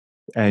of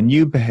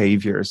new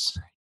behaviors.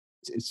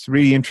 It's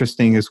really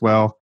interesting as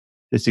well,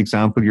 this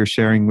example you're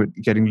sharing with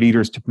getting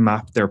leaders to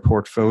map their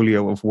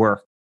portfolio of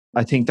work.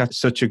 I think that's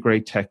such a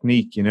great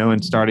technique,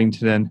 and starting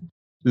to then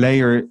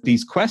layer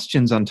these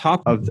questions on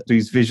top of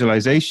these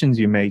visualizations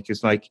you make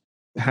is like,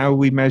 how are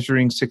we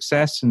measuring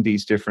success in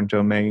these different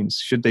domains?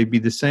 Should they be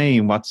the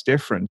same? What's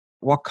different?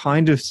 What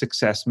kind of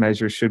success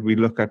measures should we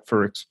look at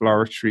for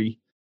exploratory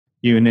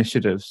new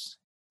initiatives?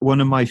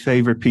 One of my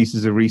favorite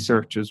pieces of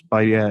research is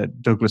by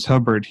Douglas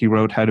Hubbard. He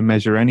wrote How to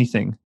Measure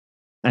Anything.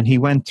 And he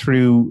went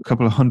through a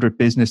couple of hundred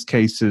business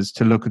cases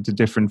to look at the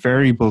different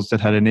variables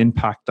that had an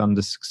impact on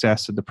the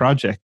success of the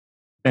project.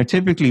 Now,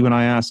 typically when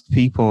I ask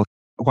people,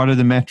 what are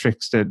the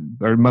metrics that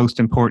are most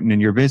important in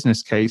your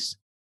business case?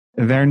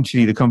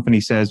 Eventually, the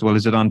company says, well,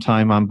 is it on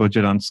time, on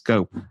budget, on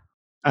scope?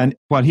 And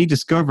what he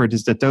discovered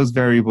is that those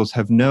variables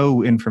have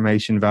no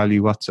information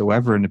value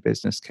whatsoever in a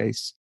business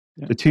case.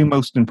 Yeah. The two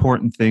most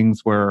important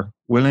things were,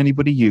 will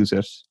anybody use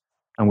it?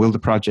 And will the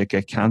project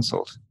get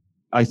cancelled?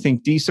 I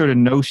think these sort of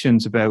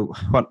notions about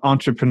what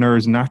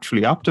entrepreneurs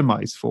naturally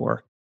optimize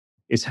for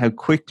is how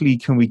quickly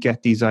can we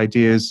get these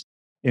ideas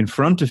in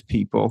front of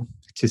people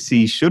to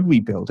see, should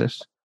we build it?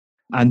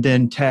 And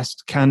then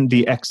test, can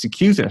they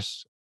execute it?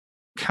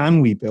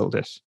 Can we build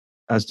it?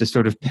 As the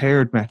sort of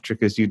paired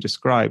metric as you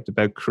described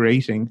about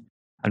creating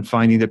and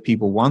finding that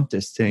people want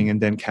this thing, and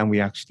then can we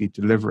actually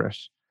deliver it?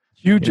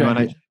 Huge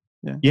idea.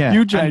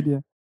 Huge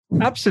idea.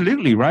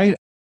 Absolutely, right?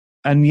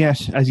 And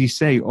yet, as you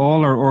say,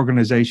 all our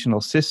organizational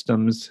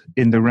systems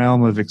in the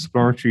realm of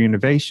exploratory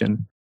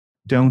innovation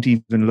don't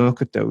even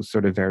look at those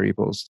sort of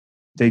variables.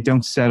 They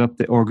don't set up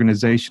the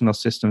organizational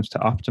systems to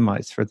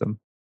optimize for them.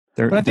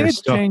 But I think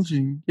it's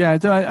changing. Yeah,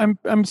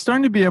 I'm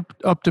starting to be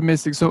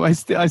optimistic. So I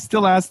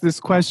still ask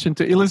this question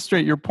to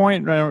illustrate your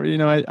point.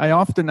 Right? I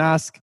often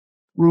ask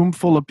room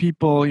full of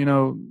people,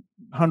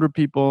 100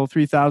 people,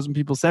 3,000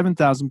 people,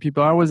 7,000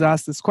 people. I always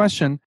ask this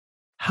question: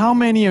 how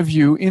many of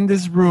you in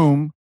this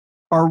room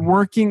are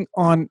working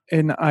on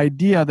an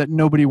idea that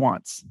nobody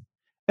wants?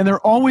 And there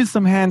are always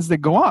some hands that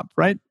go up,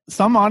 right?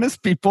 Some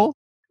honest people.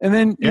 And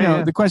then,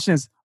 the question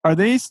is, are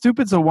they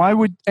stupid? So why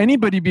would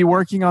anybody be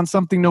working on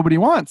something nobody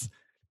wants?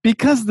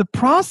 Because the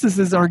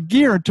processes are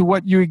geared to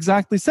what you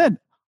exactly said.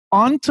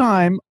 On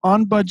time,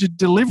 on budget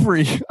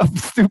delivery of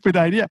stupid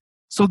idea.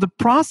 So the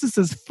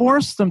processes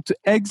force them to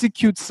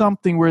execute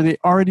something where they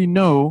already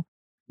know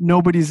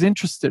nobody's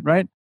interested,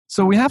 right?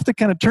 So we have to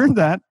kind of turn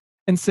that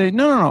and say,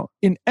 no.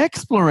 In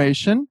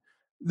exploration,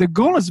 the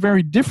goal is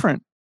very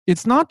different.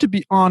 It's not to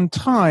be on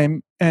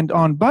time and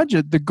on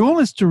budget. The goal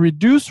is to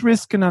reduce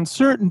risk and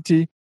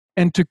uncertainty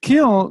and to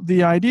kill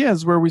the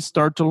ideas where we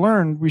start to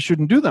learn we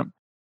shouldn't do them.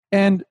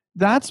 And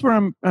that's where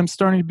I'm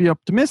starting to be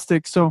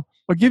optimistic. So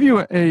I'll give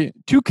you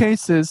two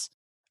cases.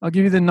 I'll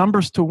give you the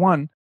numbers to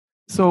one.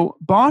 So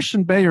Bosch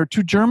and Bayer,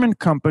 two German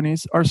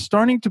companies, are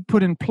starting to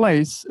put in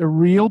place a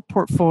real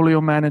portfolio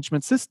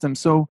management system.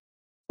 So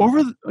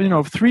over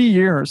 3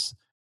 years,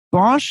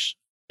 Bosch,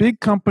 big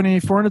company,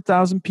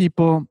 400,000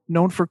 people,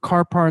 known for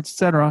car parts,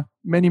 etc.,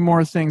 many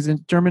more things, a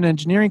German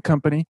engineering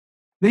company,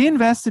 they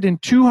invested in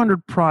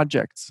 200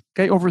 projects,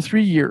 over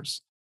 3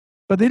 years.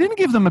 But they didn't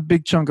give them a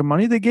big chunk of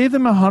money. They gave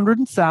them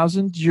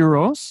 100,000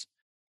 euros,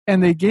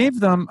 and they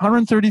gave them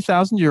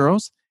 130,000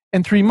 euros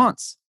in 3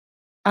 months.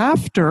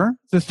 After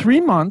the 3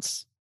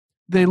 months,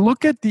 they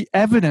look at the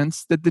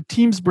evidence that the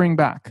teams bring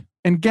back.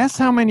 And guess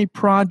how many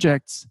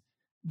projects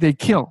they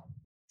kill?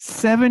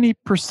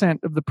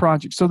 70% of the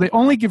projects. So they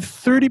only give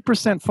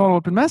 30%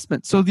 follow-up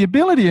investment. So the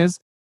ability is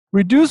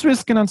reduce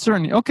risk and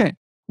uncertainty. Okay,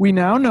 we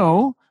now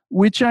know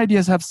which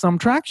ideas have some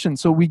traction.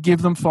 So we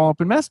give them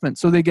follow-up investment.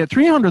 So they get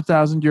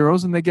 300,000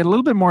 euros and they get a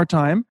little bit more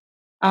time.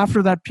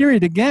 After that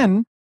period,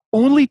 again,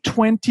 only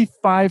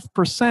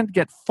 25%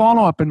 get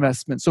follow-up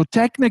investment. So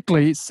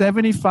technically,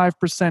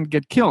 75%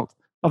 get killed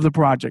of the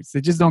projects.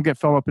 They just don't get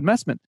follow-up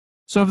investment.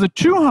 So of the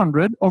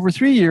 200 over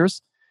 3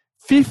 years,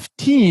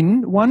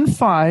 15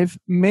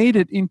 made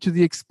it into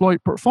the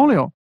exploit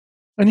portfolio.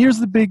 And here's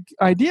the big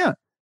idea.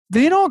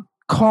 They don't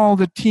call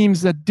the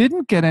teams that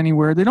didn't get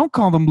anywhere, they don't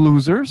call them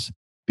losers,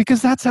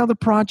 because that's how the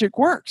project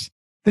works.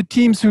 The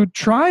teams who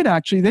tried,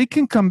 actually, they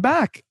can come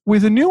back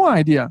with a new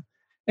idea.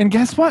 And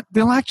guess what?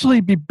 They'll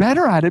actually be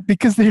better at it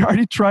because they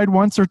already tried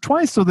once or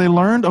twice. So they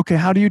learned, okay,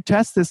 how do you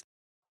test this?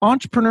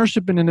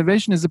 Entrepreneurship and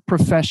innovation is a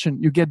profession.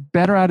 You get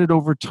better at it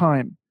over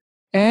time.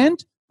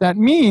 And that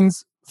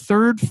means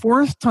third,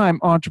 fourth time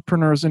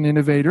entrepreneurs and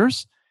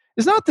innovators,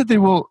 it's not that they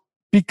will,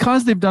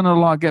 because they've done it a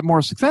lot, get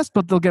more success,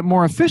 but they'll get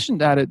more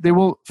efficient at it. They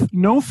will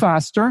know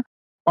faster,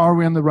 are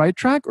we on the right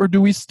track or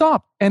do we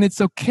stop? And it's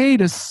okay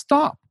to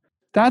stop.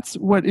 That's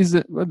what is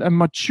a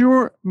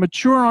mature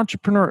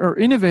entrepreneur or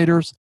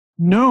innovators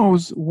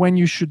knows when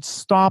you should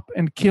stop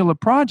and kill a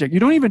project. You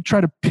don't even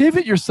try to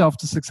pivot yourself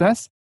to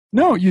success.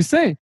 No, you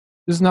say,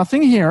 there's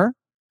nothing here.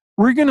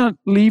 We're going to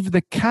leave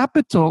the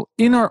capital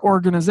in our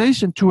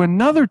organization to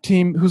another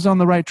team who's on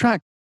the right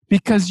track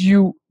because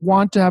you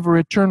want to have a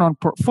return on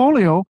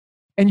portfolio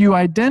and you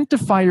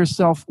identify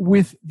yourself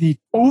with the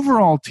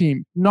overall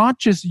team, not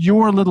just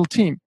your little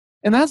team.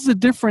 And that's the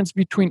difference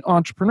between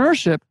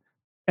entrepreneurship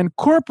and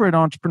corporate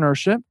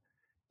entrepreneurship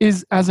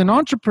is as an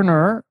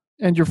entrepreneur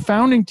and your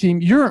founding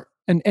team, you're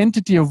an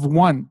entity of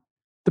one.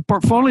 The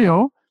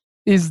portfolio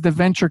is the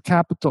venture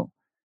capital.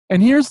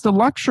 And here's the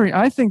luxury,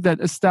 I think,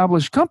 that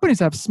established companies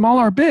have, small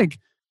or big.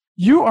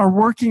 You are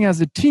working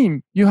as a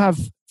team. You have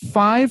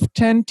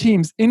 5-10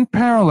 teams in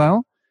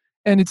parallel,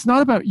 and it's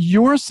not about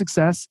your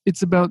success.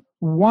 It's about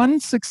one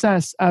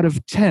success out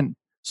of 10.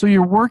 So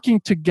you're working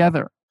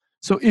together.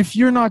 So if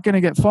you're not going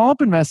to get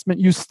follow-up investment,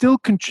 you still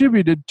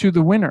contributed to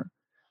the winner.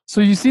 So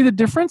you see the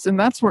difference? And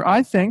that's where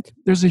I think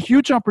there's a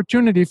huge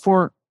opportunity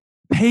for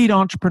paid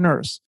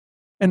entrepreneurs.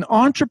 An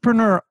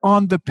entrepreneur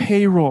on the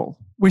payroll,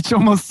 which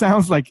almost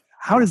sounds like,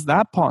 how is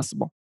that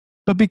possible?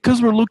 But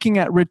because we're looking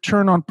at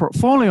return on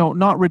portfolio,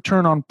 not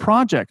return on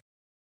project.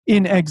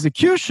 In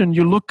execution,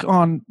 you look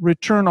on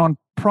return on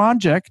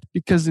project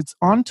because it's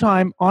on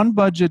time, on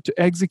budget to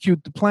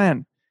execute the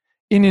plan.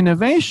 In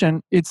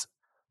innovation, it's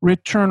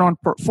return on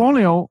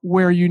portfolio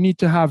where you need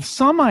to have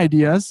some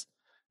ideas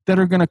that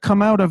are going to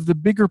come out of the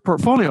bigger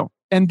portfolio.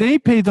 And they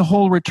pay the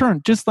whole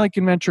return. Just like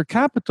in venture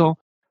capital,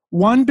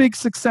 one big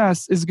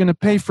success is going to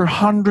pay for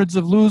hundreds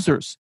of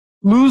losers.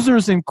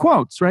 Losers in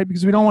quotes, right?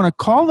 Because we don't want to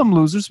call them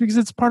losers because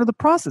it's part of the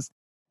process.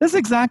 That's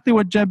exactly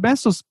what Jeff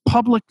Bezos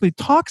publicly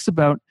talks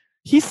about.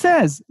 He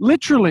says,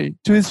 literally,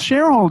 to his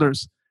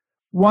shareholders,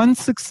 one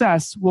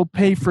success will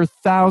pay for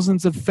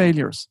thousands of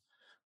failures.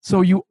 So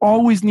you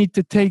always need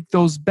to take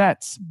those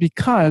bets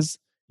because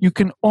you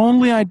can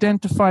only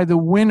identify the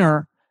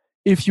winner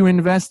if you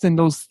invest in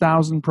those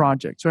 1,000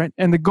 projects, right?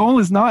 And the goal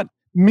is not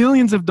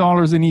millions of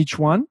dollars in each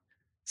one,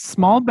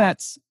 small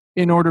bets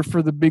in order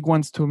for the big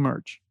ones to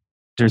emerge.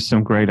 There's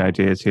some great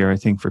ideas here, I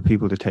think, for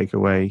people to take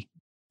away.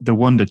 The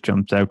one that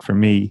jumps out for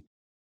me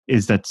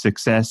is that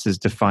success is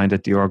defined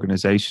at the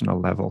organizational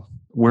level,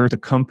 where the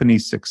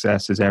company's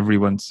success is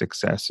everyone's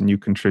success and you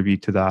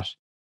contribute to that.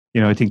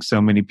 I think so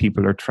many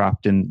people are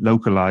trapped in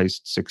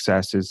localized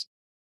successes.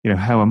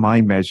 How am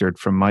I measured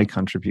from my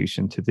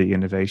contribution to the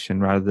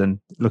innovation rather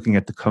than looking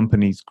at the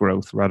company's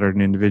growth rather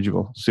than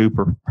individual?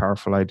 Super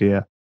powerful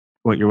idea.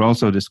 What you're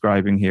also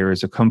describing here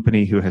is a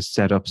company who has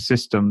set up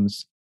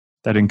systems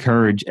that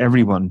encourage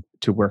everyone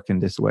to work in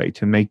this way,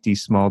 to make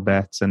these small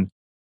bets, and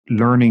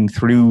learning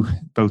through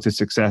both the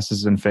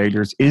successes and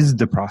failures is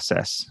the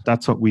process.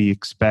 That's what we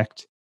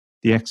expect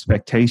the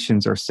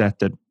expectations are set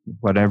that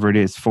whatever it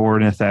is, 4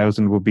 in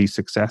 1,000 will be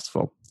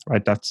successful,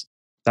 right? That's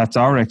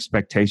our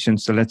expectation.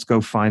 So let's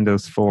go find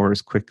those 4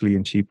 as quickly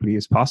and cheaply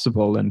as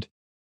possible. And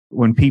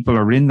when people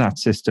are in that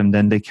system,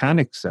 then they can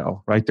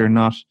excel, right? They're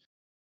not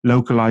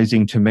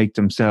localizing to make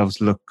themselves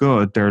look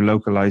good. They're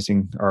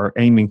localizing or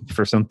aiming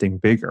for something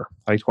bigger,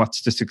 right?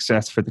 What's the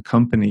success for the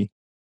company?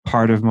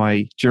 Part of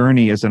my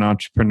journey as an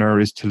entrepreneur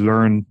is to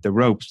learn the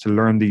ropes, to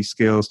learn these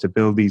skills, to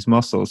build these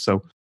muscles.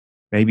 So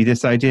maybe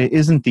this idea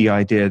isn't the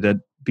idea that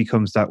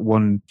becomes that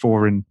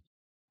 4 in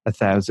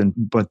 1,000,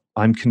 but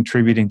I'm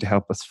contributing to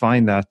help us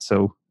find that.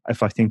 So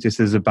if I think this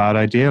is a bad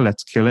idea,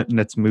 let's kill it and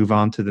let's move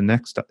on to the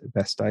next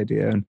best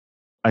idea. And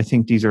I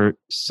think these are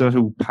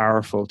so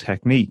powerful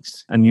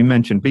techniques. And you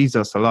mentioned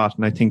Bezos a lot.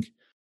 And I think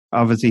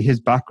obviously his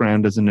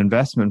background as an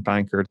investment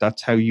banker,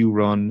 that's how you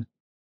run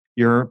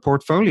your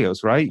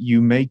portfolios, right?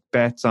 You make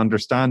bets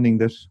understanding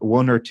that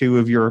 1 or 2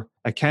 of your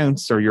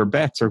accounts or your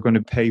bets are going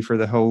to pay for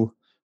the whole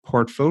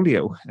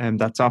portfolio. And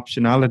that's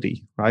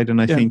optionality, right?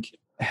 And I think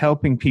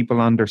helping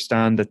people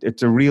understand that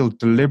it's a real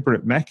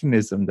deliberate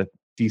mechanism that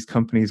these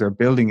companies are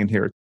building in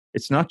here.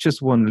 It's not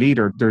just one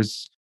leader.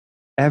 There's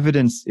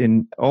evidence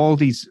in all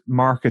these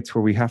markets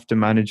where we have to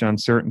manage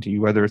uncertainty,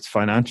 whether it's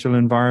financial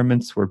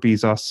environments where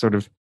Bezos sort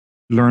of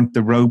learned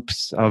the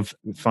ropes of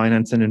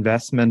finance and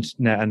investment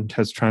and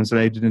has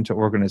translated into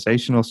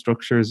organizational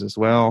structures as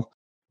well.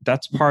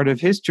 That's part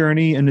of his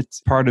journey, and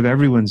it's part of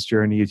everyone's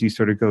journey as you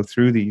sort of go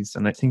through these.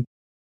 And I think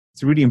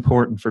it's really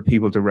important for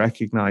people to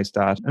recognize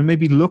that and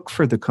maybe look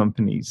for the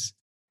companies.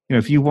 You know,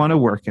 if you want to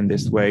work in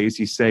this way, as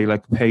you say,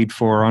 like paid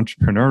for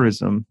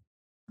entrepreneurism,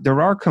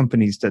 there are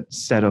companies that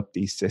set up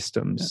these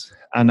systems.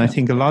 And I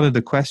think a lot of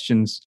the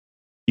questions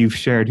you've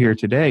shared here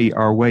today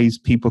are ways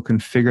people can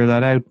figure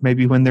that out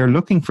maybe when they're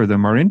looking for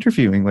them or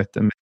interviewing with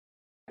them.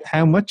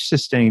 How much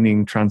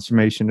sustaining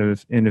transformation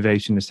of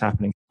innovation is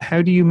happening?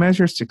 How do you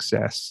measure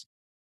success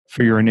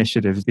for your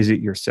initiative? Is it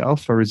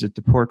yourself or is it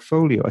the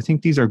portfolio? I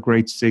think these are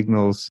great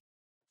signals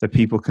that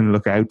people can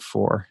look out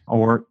for.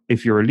 Or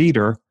if you're a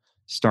leader,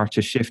 start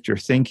to shift your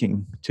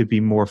thinking to be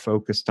more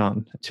focused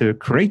on, to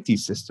create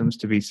these systems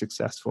to be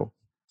successful.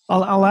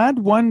 I'll add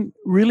one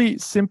really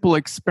simple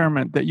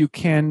experiment that you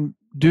can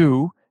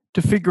do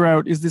to figure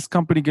out, is this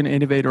company going to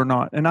innovate or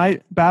not? And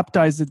I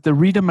baptized it the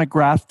Rita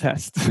McGrath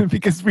test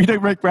because Rita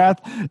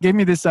McGrath gave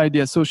me this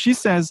idea. So she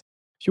says,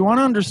 if you want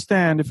to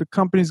understand if a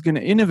company is going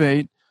to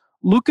innovate,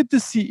 look at the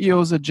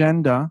CEO's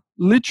agenda,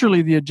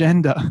 literally the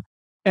agenda,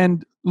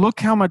 and look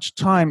how much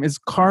time is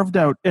carved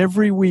out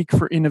every week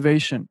for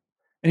innovation.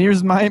 And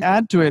here's my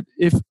add to it.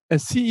 If a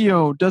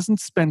CEO doesn't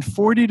spend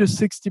 40 to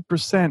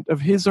 60%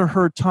 of his or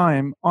her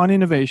time on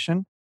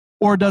innovation,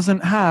 or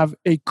doesn't have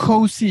a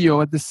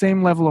co-CEO at the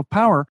same level of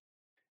power,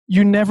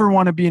 you never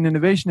want to be in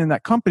innovation in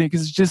that company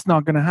because it's just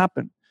not going to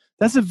happen.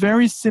 That's a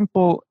very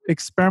simple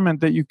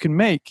experiment that you can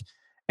make.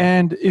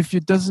 And if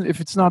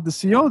it's not the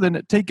CEO, then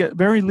take at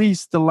very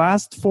least the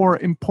last 4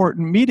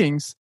 important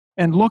meetings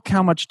and look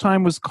how much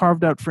time was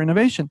carved out for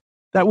innovation.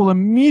 That will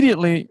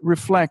immediately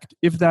reflect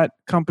if that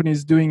company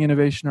is doing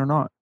innovation or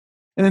not.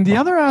 And then the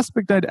other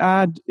aspect I'd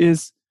add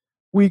is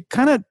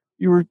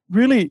you were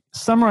really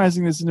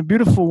summarizing this in a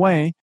beautiful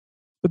way.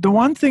 But the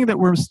one thing that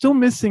we're still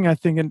missing, I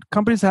think, and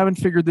companies haven't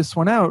figured this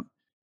one out,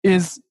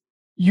 is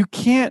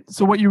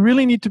so what you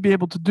really need to be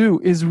able to do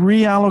is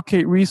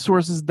reallocate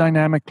resources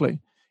dynamically.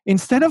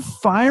 Instead of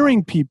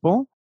firing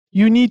people,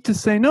 you need to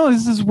say, no,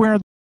 this is where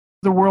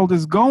the world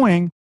is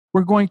going.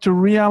 We're going to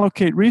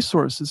reallocate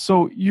resources.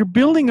 So you're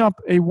building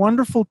up a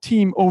wonderful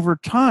team over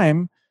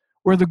time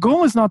where the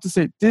goal is not to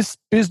say, this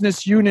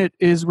business unit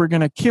we're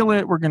going to kill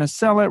it, we're going to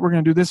sell it, we're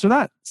going to do this or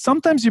that.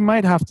 Sometimes you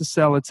might have to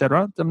sell,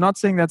 etc. I'm not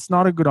saying that's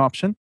not a good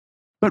option.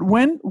 But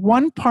when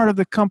one part of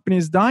the company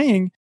is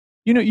dying,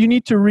 you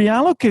need to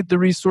reallocate the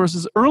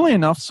resources early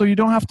enough so you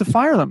don't have to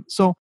fire them.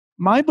 So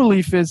my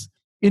belief is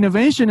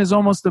innovation is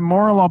almost a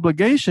moral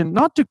obligation,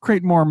 not to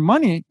create more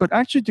money, but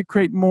actually to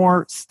create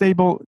more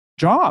stable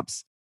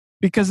jobs.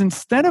 Because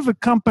instead of a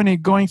company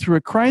going through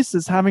a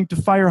crisis, having to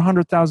fire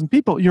 100,000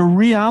 people, you're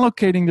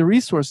reallocating the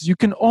resources. You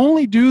can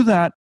only do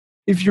that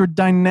if you're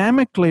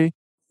dynamically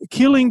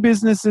killing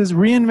businesses,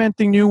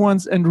 reinventing new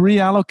ones, and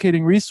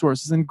reallocating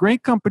resources. And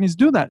great companies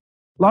do that.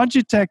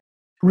 Logitech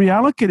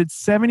reallocated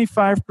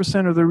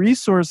 75% of the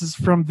resources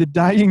from the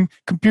dying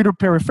computer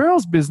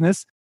peripherals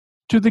business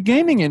to the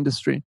gaming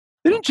industry.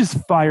 They didn't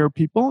just fire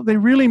people. They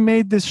really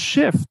made this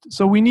shift.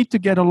 So we need to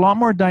get a lot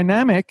more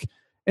dynamic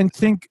and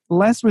think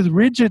less with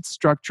rigid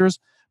structures,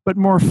 but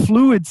more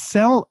fluid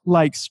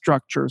cell-like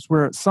structures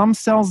where some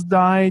cells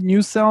die,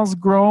 new cells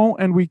grow,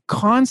 and we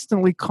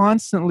constantly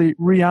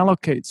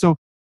reallocate. So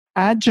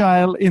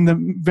agile in the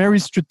very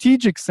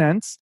strategic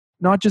sense,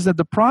 not just at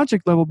the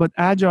project level, but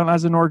agile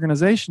as an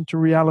organization to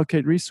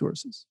reallocate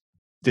resources.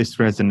 This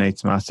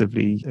resonates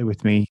massively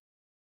with me.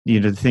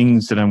 The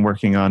things that I'm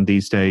working on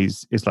these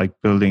days is like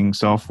building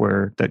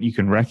software that you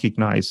can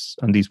recognize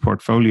on these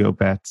portfolio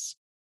bets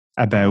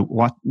about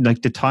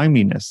the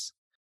timeliness.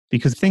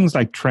 Because things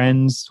like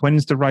trends, when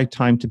is the right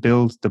time to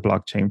build the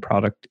blockchain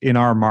product in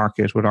our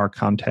market, with our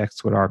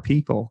context, with our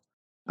people?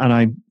 And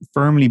I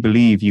firmly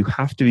believe you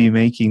have to be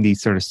making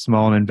these sort of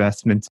small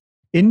investments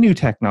in new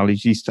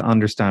technologies to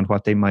understand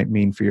what they might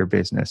mean for your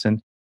business. And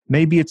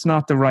maybe it's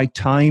not the right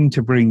time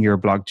to bring your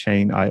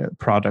blockchain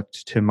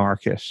product to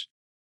market.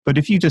 But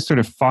if you just sort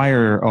of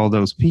fire all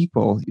those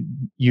people,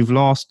 you've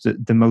lost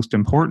the most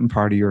important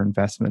part of your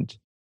investment,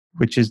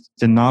 which is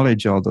the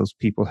knowledge all those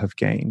people have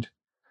gained.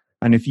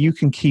 And if you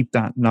can keep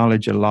that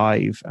knowledge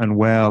alive and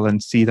well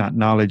and see that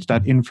knowledge,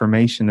 that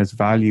information as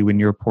value in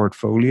your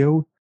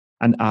portfolio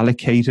and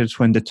allocate it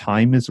when the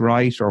time is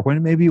right or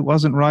when maybe it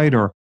wasn't right,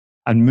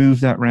 and move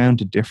that around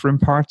to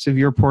different parts of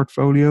your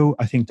portfolio,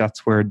 I think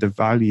that's where the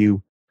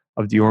value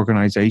of the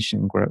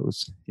organization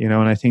grows. And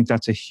I think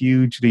that's a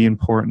hugely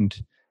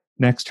important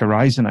next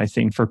horizon, I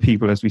think, for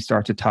people as we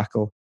start to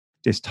tackle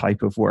this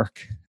type of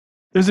work.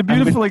 There's a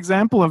beautiful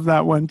example of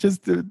that one.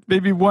 Just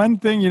maybe one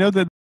thing,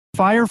 the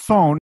Fire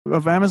Phone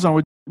of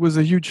Amazon was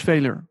a huge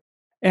failure.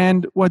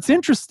 And what's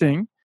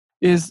interesting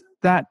is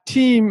that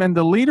team and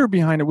the leader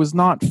behind it was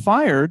not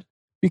fired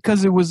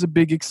because it was a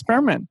big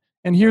experiment.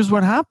 And here's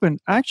what happened.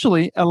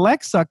 Actually,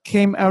 Alexa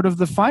came out of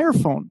the Fire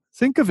Phone.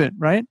 Think of it,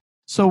 right?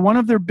 So one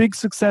of their big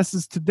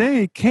successes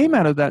today came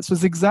out of that. So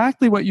it's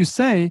exactly what you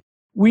say.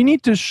 We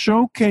need to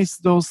showcase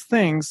those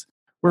things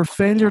where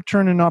failure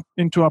turned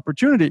into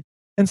opportunity.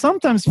 And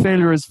sometimes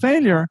failure is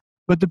failure,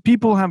 but the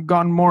people have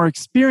gotten more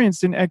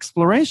experienced in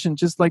exploration.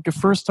 Just like a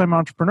first-time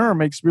entrepreneur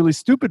makes really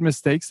stupid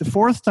mistakes, the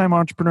fourth-time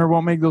entrepreneur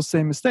won't make those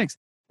same mistakes.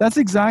 That's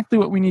exactly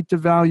what we need to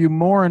value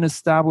more in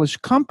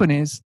established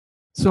companies.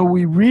 So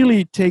we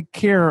really take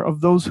care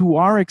of those who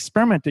are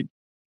experimenting.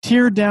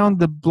 Tear down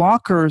the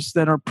blockers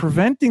that are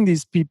preventing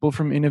these people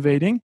from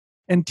innovating,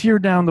 and tear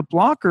down the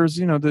blockers.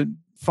 The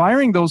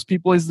firing those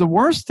people is the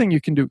worst thing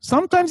you can do.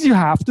 Sometimes you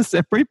have to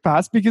separate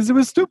paths because it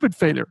was stupid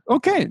failure.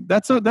 Okay,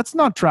 that's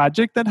not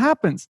tragic. That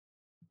happens.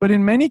 But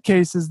in many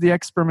cases, the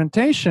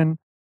experimentation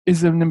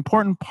is an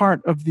important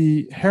part of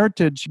the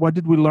heritage. What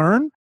did we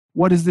learn?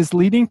 What is this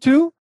leading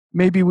to?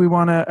 Maybe we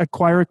want to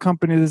acquire a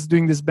company that's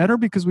doing this better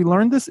because we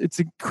learned this. It's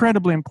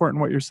incredibly important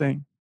what you're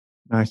saying.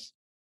 Nice.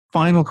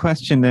 Final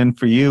question then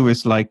for you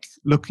is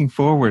looking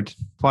forward,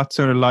 what's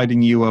sort of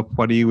lighting you up?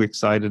 What are you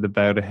excited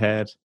about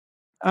ahead?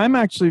 I'm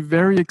actually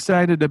very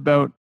excited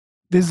about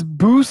this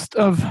boost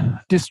of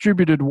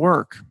distributed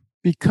work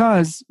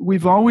because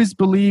we've always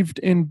believed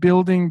in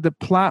building the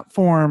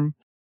platform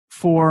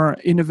for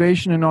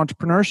innovation and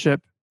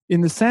entrepreneurship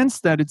in the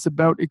sense that it's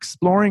about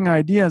exploring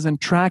ideas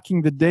and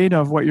tracking the data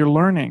of what you're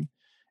learning.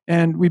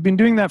 And we've been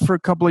doing that for a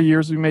couple of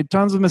years. We made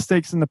tons of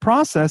mistakes in the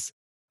process.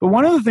 But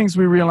one of the things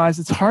we realized,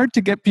 it's hard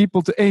to get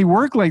people to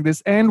work like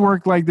this and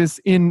work like this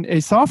in a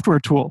software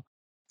tool.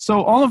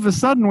 So all of a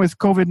sudden with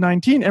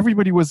COVID-19,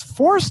 everybody was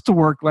forced to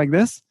work like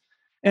this.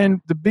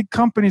 And the big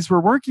companies we're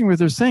working with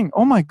are saying,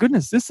 oh my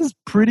goodness, this is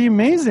pretty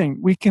amazing.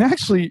 We can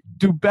actually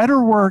do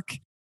better work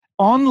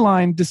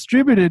online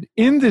distributed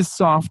in this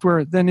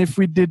software than if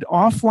we did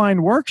offline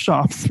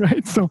workshops,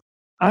 right? So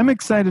I'm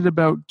excited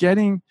about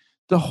getting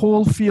the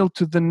whole field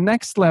to the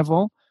next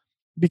level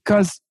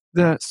because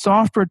the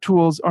software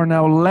tools are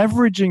now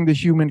leveraging the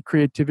human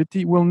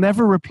creativity. We'll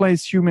never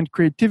replace human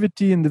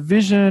creativity and the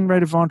vision,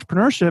 right, of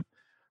entrepreneurship,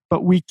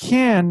 but we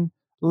can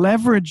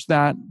leverage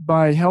that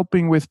by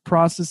helping with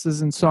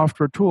processes and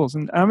software tools.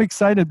 And I'm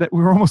excited that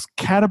we were almost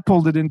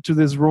catapulted into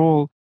this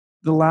role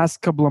the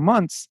last couple of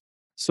months.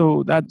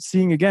 So that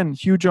seeing, again,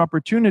 huge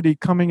opportunity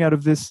coming out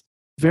of this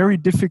very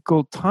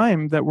difficult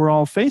time that we're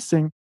all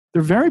facing,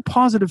 there are very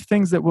positive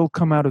things that will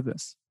come out of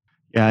this.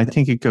 Yeah, I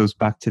think it goes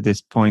back to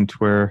this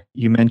point where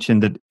you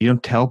mentioned that you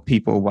don't tell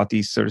people what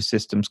these sort of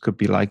systems could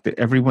be like, that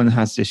everyone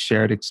has this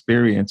shared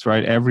experience,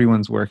 right?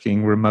 Everyone's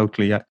working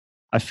remotely.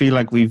 I feel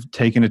like we've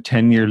taken a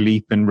 10-year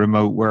leap in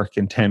remote work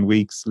in 10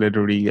 weeks,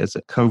 literally, as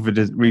COVID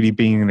is really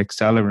being an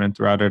accelerant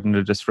rather than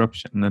a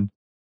disruption. And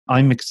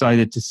I'm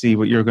excited to see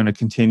what you're going to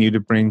continue to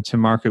bring to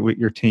market with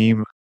your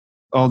team.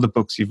 All the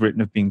books you've written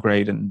have been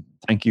great, and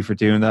thank you for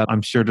doing that.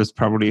 I'm sure there's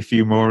probably a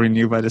few more in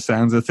you by the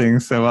sounds of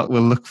things, so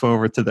we'll look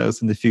forward to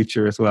those in the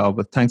future as well.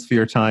 But thanks for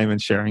your time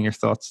and sharing your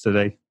thoughts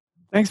today.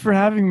 Thanks for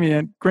having me,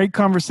 and great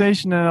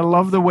conversation. And I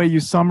love the way you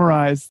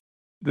summarize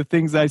the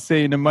things I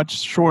say in a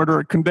much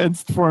shorter,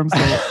 condensed form.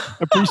 So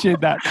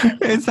appreciate that.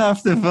 It's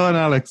half the fun,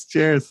 Alex.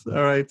 Cheers.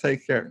 All right,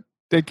 take care.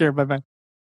 Take care. Bye-bye.